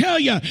 Let me tell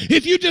you,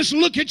 if you just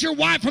look at your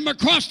wife from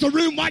across the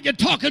room while you're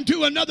talking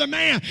to another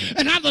man,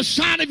 and out of the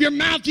side of your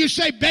mouth you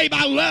say, "Babe,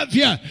 I love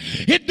you,"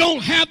 it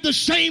don't have the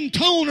same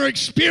tone or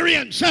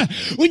experience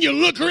when you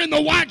look her in the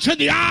whites of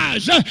the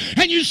eyes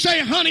and you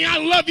say, "Honey, I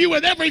love you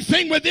with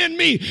everything within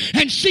me,"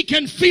 and she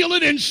can feel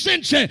it and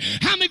sense it.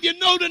 How many of you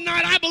know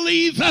tonight, I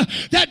believe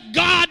that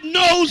God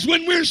knows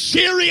when we're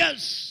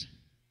serious?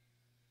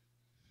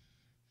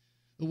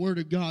 The Word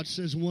of God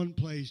says one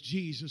place,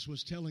 Jesus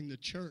was telling the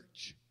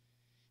church,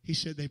 he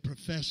said they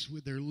profess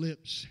with their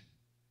lips,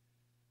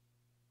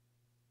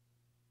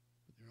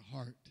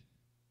 heart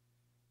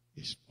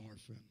is far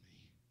from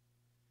me.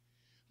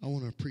 I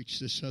want to preach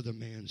this other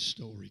man's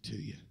story to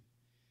you.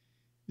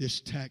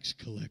 This tax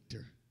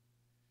collector,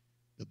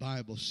 the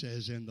Bible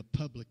says, and the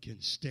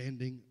publican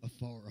standing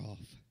afar off,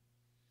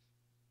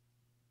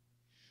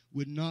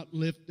 would not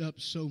lift up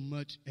so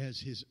much as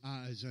his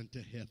eyes unto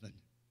heaven,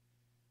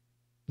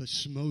 but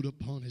smote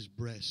upon his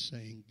breast,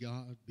 saying,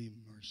 "God, be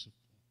merciful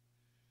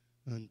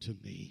unto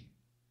me,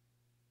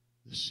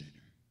 the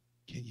sinner."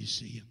 Can you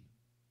see him?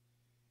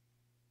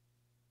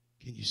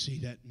 Can you see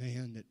that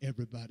man that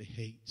everybody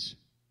hates?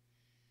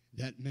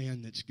 That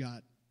man that's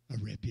got a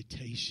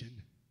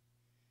reputation.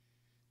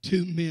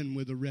 2 men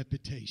with a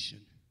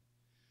reputation.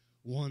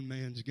 One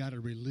man's got a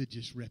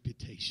religious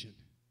reputation.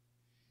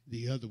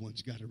 The other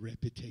one's got a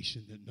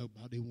reputation that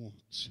nobody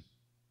wants.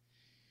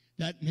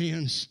 That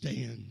man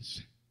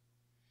stands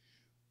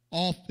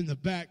off in the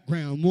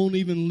background, won't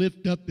even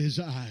lift up his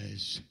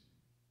eyes.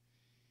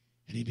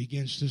 And he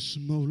begins to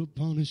smote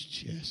upon his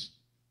chest.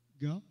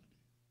 "God,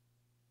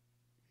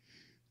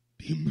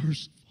 be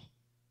merciful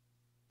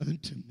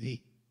unto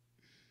me,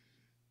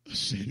 a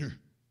sinner."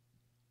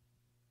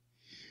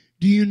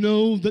 Do you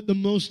know that the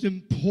most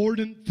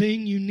important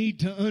thing you need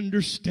to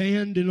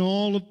understand in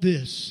all of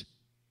this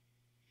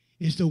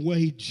is the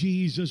way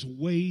Jesus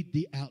weighed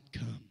the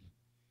outcome?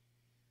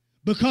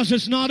 Because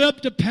it's not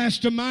up to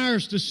Pastor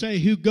Myers to say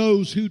who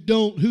goes, who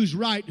don't, who's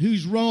right,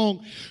 who's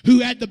wrong, who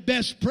had the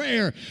best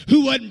prayer,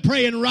 who wasn't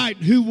praying right,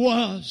 who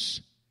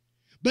was.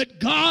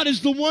 But God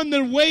is the one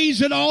that weighs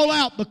it all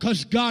out,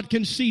 because God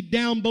can see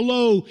down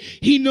below.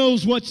 He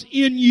knows what's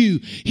in you.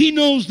 He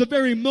knows the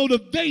very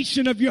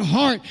motivation of your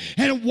heart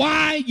and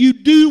why you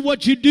do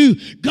what you do.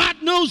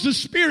 God knows the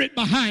spirit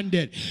behind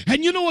it.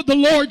 And you know what the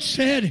Lord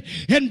said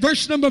in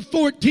verse number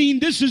 14?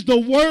 This is the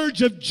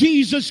words of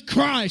Jesus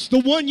Christ, the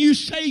one you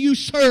say you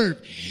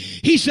serve.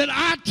 He said,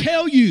 "I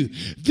tell you,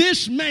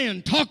 this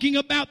man," talking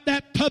about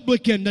that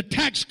publican, the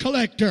tax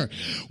collector,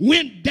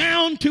 "went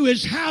down to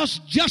his house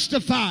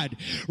justified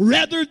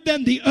rather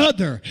than the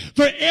other.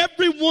 For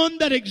everyone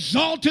that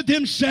exalteth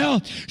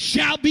himself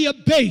shall be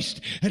abased,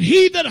 and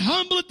he that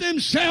humbleth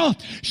himself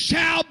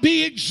shall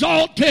be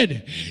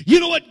exalted." You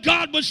know what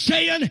God was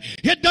saying?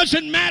 It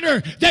doesn't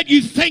matter that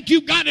you think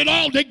you got it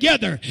all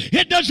together.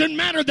 It doesn't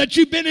matter that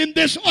you've been in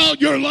this all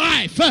your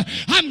life.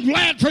 I'm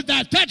glad for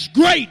that. That's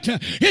great.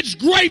 It's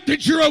great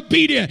that you're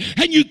obedient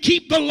and you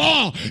keep the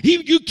law.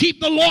 You keep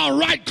the law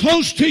right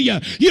close to you.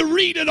 You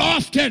read it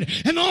often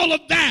and all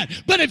of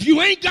that. But if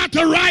you ain't got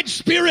the right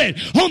spirit,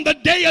 on the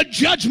day of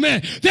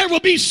judgment, there will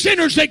be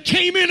sinners that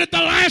came in at the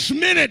last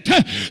minute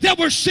that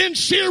were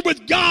sincere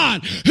with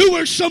God, who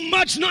were so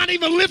much not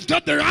even lift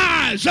up their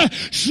eyes,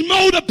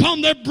 smote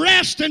upon their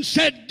breast and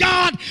said,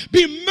 "God,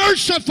 be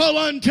merciful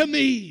unto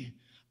me.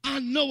 I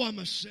know I'm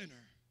a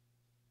sinner."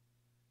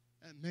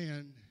 That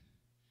man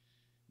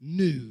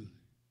knew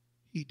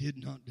he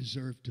did not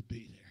deserve to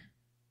be there.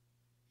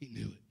 He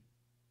knew it.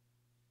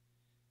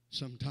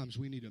 Sometimes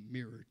we need a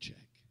mirror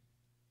check,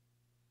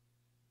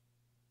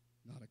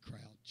 not a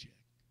crowd check.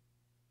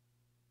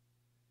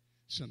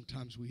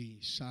 Sometimes we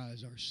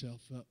size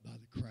ourselves up by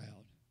the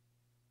crowd,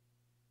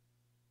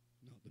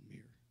 not the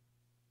mirror.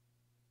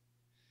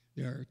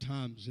 There are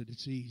times that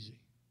it's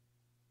easy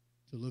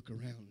to look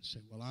around and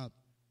say, well,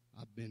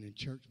 I've been in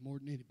church more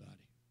than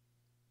anybody.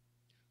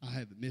 I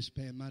haven't missed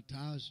paying my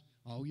tithes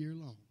all year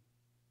long.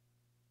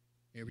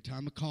 Every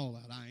time I call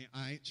out,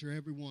 I answer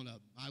every one of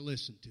them. I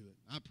listen to it.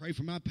 I pray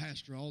for my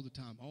pastor all the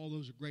time. All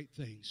those are great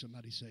things.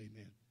 Somebody say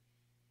amen.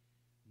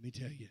 Let me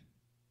tell you,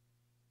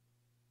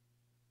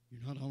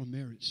 you're not on a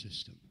merit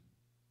system.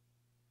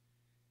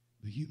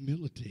 But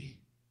humility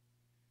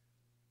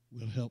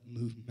will help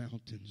move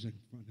mountains in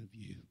front of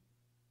you.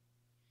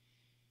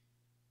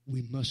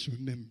 We must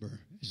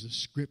remember, as the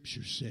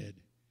scripture said,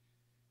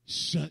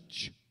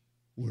 such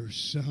were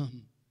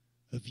some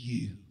of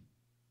you.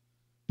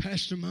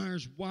 Pastor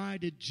Myers, why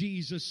did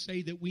Jesus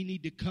say that we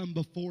need to come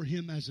before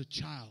him as a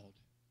child?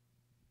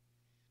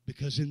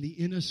 Because in the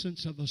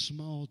innocence of a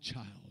small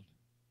child,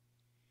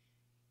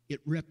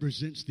 it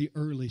represents the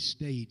early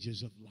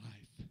stages of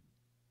life.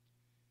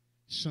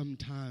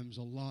 Sometimes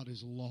a lot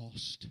is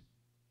lost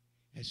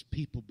as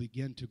people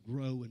begin to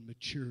grow and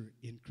mature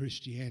in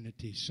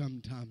Christianity.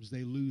 Sometimes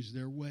they lose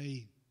their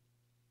way.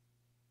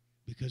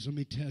 Because let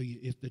me tell you,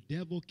 if the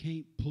devil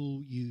can't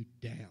pull you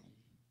down,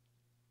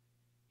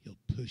 he'll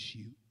push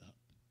you up.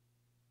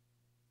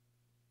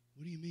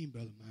 What do you mean,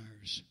 Brother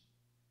Myers?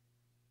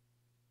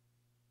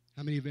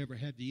 How many have ever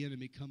had the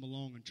enemy come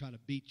along and try to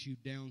beat you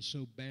down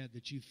so bad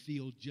that you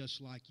feel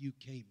just like you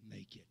can't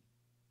make it?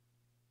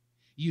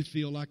 You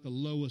feel like the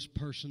lowest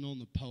person on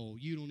the pole.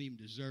 You don't even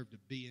deserve to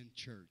be in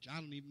church.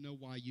 I don't even know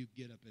why you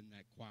get up in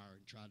that choir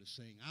and try to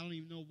sing. I don't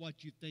even know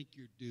what you think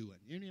you're doing.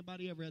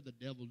 Anybody ever had the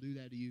devil do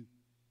that to you?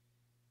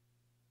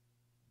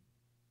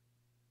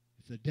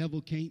 If the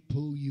devil can't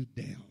pull you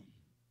down,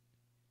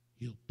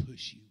 he'll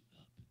push you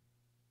up.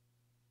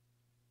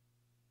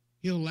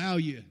 He'll allow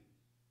you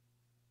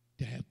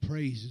to have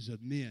praises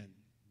of men.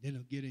 Then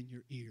he'll get in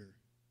your ear.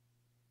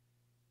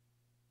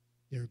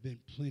 There have been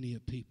plenty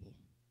of people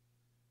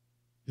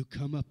who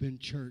come up in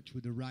church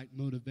with the right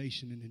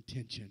motivation and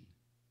intention.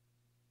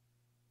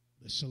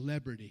 The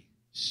celebrity,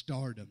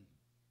 stardom,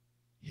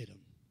 hit them.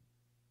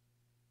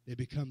 They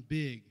become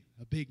big,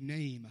 a big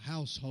name, a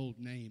household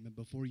name, and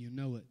before you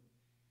know it,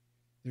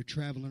 they're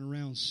traveling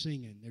around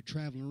singing. They're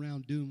traveling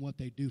around doing what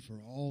they do for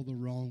all the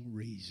wrong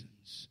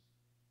reasons.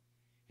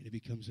 And it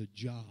becomes a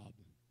job.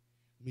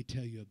 Let me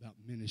tell you about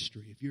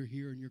ministry. If you're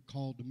here and you're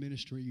called to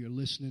ministry, you're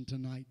listening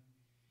tonight,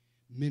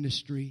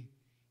 ministry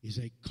is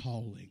a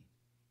calling.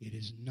 It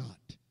is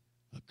not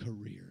a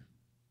career.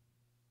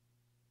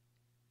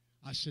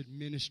 I said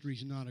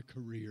ministry's not a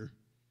career.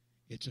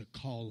 It's a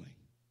calling.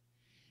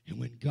 And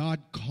when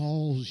God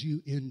calls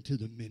you into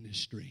the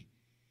ministry,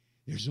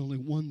 there's only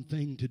one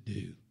thing to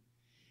do,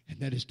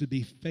 and that is to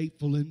be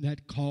faithful in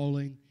that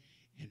calling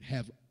and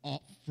have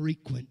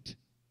frequent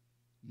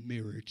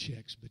mirror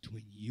checks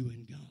between you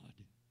and God.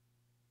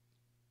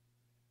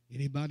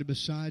 Anybody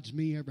besides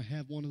me ever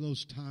have one of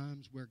those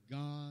times where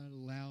God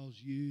allows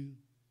you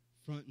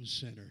front and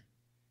center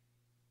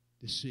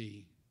to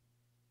see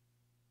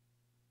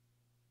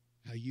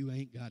how you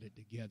ain't got it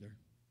together?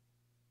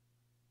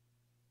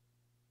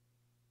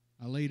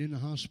 I laid in the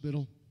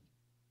hospital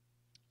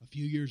a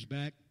few years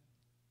back.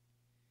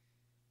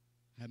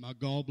 Had my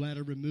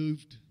gallbladder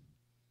removed.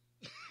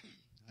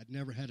 I'd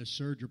never had a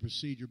surgery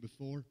procedure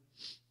before.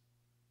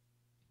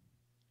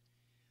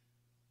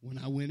 When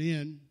I went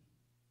in,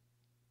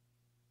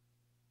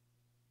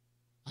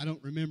 I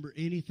don't remember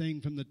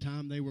anything from the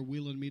time they were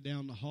wheeling me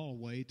down the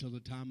hallway till the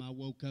time I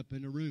woke up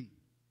in the room.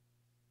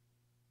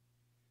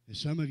 And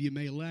some of you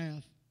may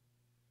laugh,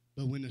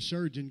 but when the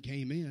surgeon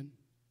came in,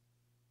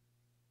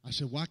 I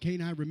said, why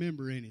can't I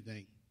remember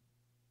anything?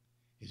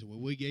 He said, well,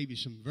 we gave you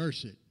some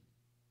Versed.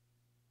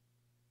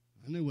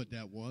 I knew what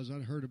that was.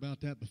 I'd heard about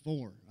that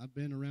before. I've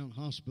been around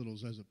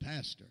hospitals as a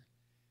pastor.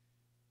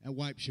 That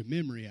wipes your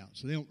memory out,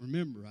 so they don't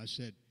remember. I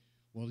said,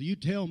 well, you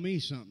tell me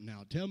something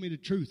now. Tell me the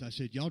truth. I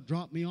said, y'all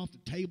dropped me off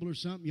the table or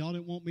something. Y'all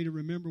didn't want me to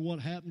remember what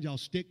happened. Y'all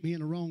stick me in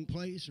the wrong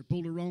place or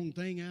pull the wrong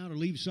thing out or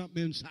leave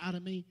something inside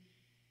of me.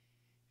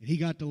 And he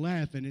got to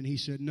laughing, and he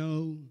said,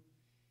 no.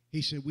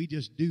 He said, we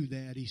just do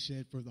that, he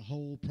said, for the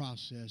whole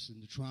process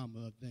and the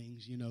trauma of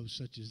things,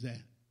 such as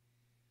that.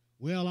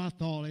 Well, I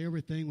thought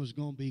everything was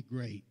going to be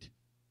great.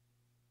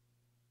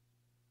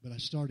 But I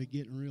started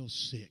getting real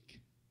sick.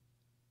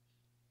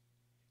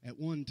 At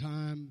one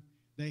time,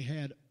 they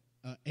had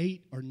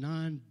 8 or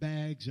 9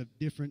 bags of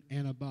different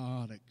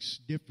antibiotics,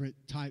 different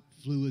type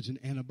fluids and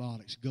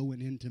antibiotics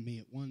going into me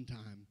at one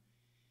time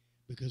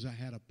because I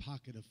had a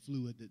pocket of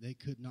fluid that they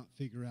could not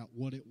figure out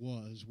what it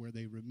was where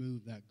they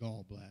removed that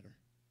gallbladder.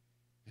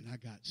 And I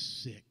got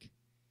sick.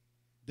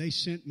 They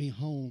sent me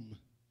home.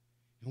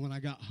 And when I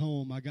got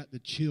home, I got the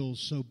chills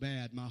so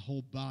bad, my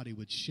whole body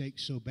would shake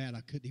so bad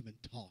I couldn't even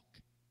talk.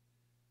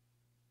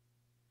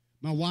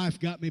 My wife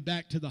got me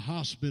back to the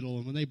hospital,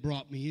 and when they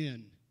brought me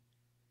in,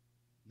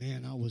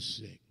 man, I was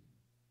sick.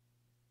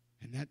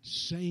 And that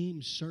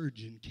same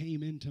surgeon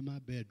came into my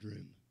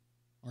bedroom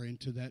or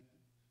into that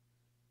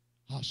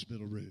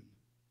hospital room.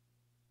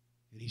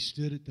 And he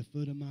stood at the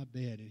foot of my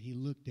bed, and he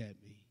looked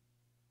at me.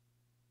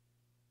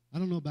 I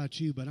don't know about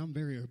you, but I'm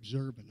very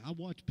observant. I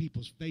watch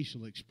people's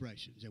facial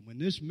expressions. And when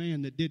this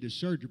man that did the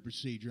surgery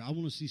procedure, I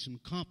want to see some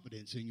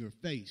confidence in your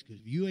face. Because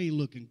if you ain't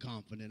looking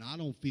confident, I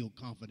don't feel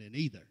confident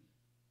either.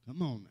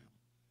 Come on now.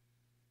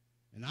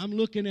 And I'm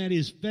looking at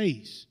his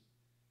face.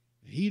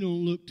 And he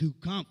don't look too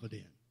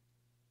confident.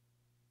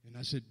 And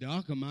I said,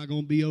 Doc, am I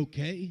going to be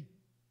okay?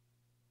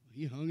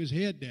 He hung his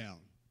head down.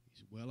 He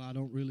said, well, I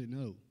don't really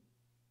know.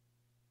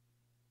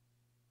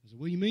 I said,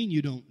 what do you mean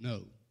you don't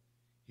know?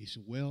 He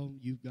said, well,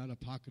 you've got a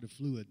pocket of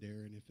fluid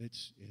there, and if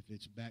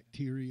it's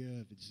bacteria,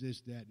 if it's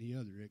this, that, and the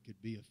other, it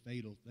could be a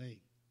fatal thing.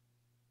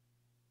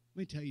 Let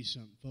me tell you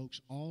something,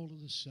 folks. All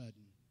of a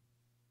sudden,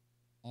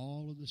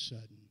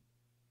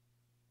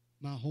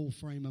 my whole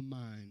frame of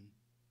mind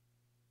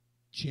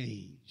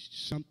changed.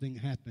 Something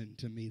happened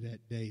to me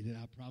that day that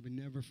I'll probably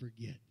never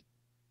forget.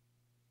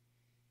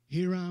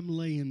 Here I'm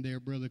laying there,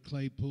 Brother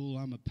Claypool.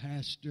 I'm a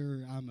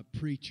pastor. I'm a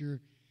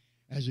preacher.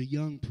 As a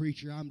young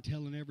preacher, I'm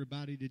telling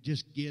everybody to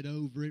just get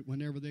over it.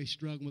 Whenever they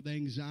struggle with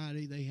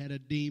anxiety, they had a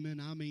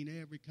demon. I mean,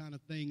 every kind of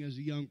thing as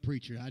a young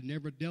preacher. I'd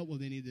never dealt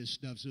with any of this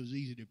stuff, so it was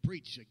easy to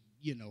preach.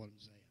 You know what I'm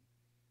saying.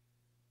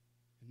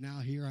 And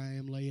now here I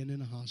am laying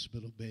in a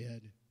hospital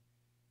bed,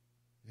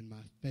 and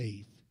my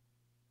faith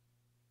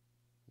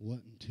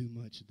wasn't too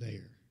much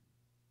there.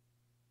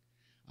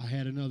 I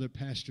had another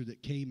pastor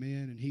that came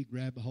in, and he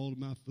grabbed a hold of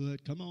my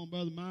foot. Come on,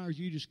 Brother Myers,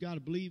 you just got to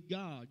believe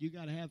God. You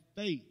got to have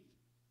faith.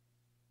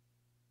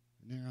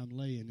 And there I'm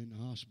laying in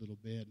the hospital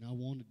bed, and I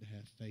wanted to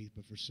have faith,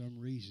 but for some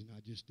reason I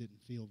just didn't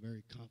feel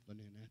very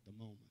confident at the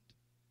moment.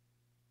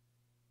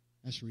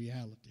 That's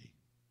reality.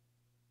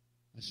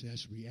 I said,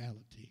 that's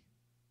reality.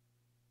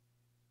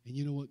 And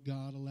you know what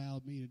God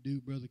allowed me to do,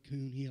 Brother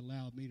Coon? He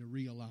allowed me to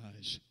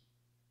realize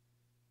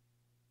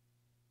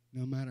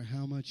no matter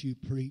how much you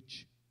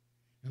preach,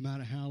 no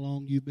matter how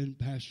long you've been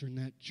pastoring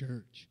that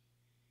church,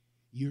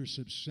 you're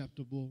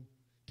susceptible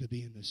to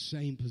be in the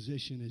same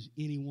position as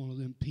any one of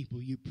them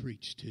people you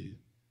preach to.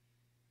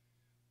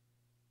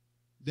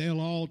 They'll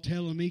all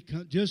tell me,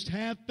 just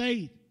have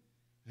faith.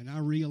 And I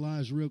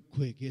realize real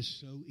quick,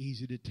 it's so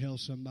easy to tell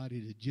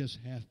somebody to just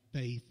have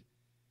faith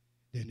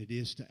than it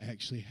is to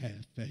actually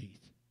have faith.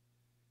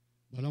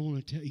 But I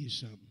want to tell you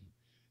something.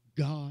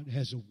 God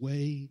has a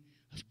way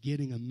of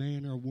getting a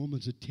man or a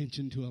woman's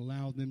attention to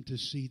allow them to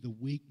see the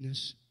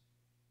weakness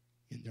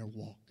in their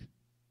walk.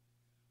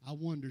 I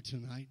wonder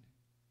tonight,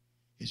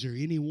 is there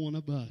any one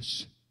of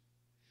us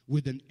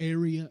with an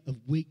area of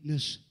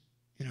weakness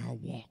in our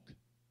walk?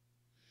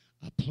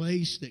 A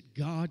place that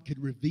God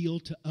could reveal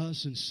to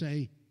us and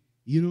say,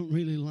 you don't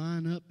really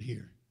line up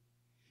here.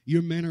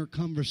 Your manner of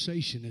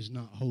conversation is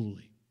not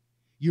holy.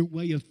 Your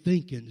way of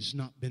thinking has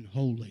not been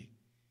holy.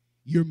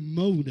 Your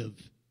motive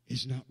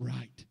is not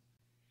right.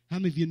 How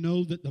many of you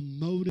know that the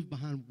motive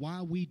behind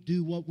why we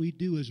do what we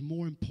do is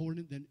more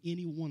important than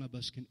any one of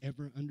us can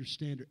ever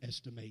understand or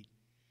estimate?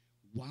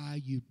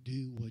 Why you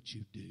do what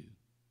you do.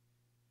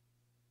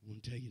 I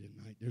want to tell you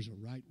tonight, there's a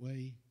right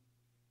way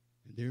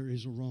and there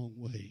is a wrong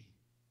way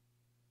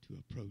to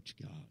approach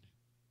God.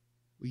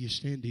 Will you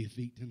stand to your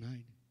feet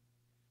tonight?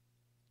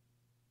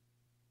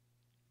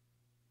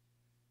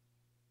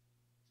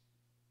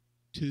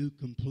 Two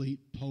complete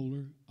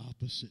polar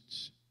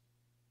opposites.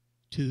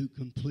 Two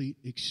complete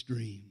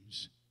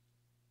extremes.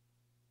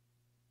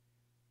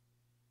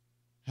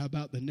 How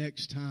about the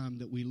next time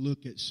that we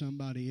look at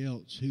somebody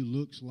else who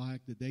looks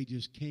like that they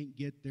just can't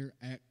get their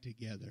act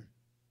together?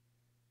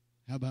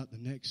 How about the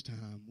next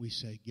time we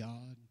say,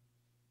 God,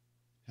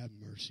 have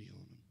mercy on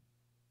them?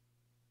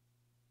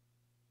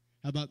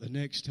 How about the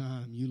next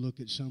time you look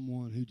at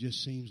someone who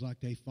just seems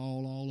like they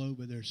fall all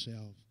over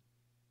themselves?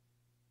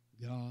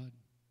 God,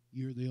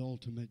 you're the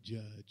ultimate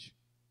judge.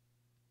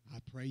 I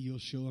pray you'll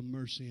show them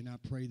mercy, and I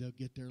pray they'll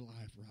get their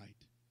life right.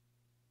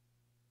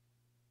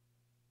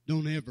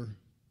 Don't ever